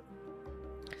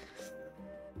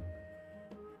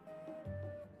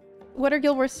 What are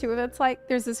Guild Wars 2 events like?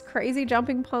 There's this crazy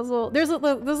jumping puzzle. There's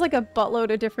like a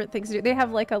buttload of different things to do. They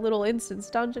have like a little instance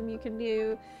dungeon you can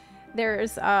do.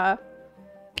 There's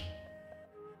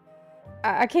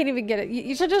I can't even get it.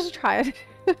 You should just try it.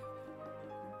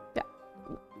 Yeah.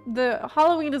 The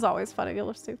Halloween is always fun at Guild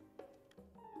Wars 2.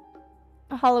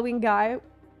 A Halloween guy.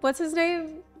 What's his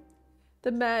name?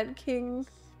 The Mad King.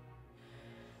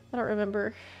 I don't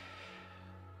remember.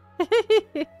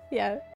 Yeah.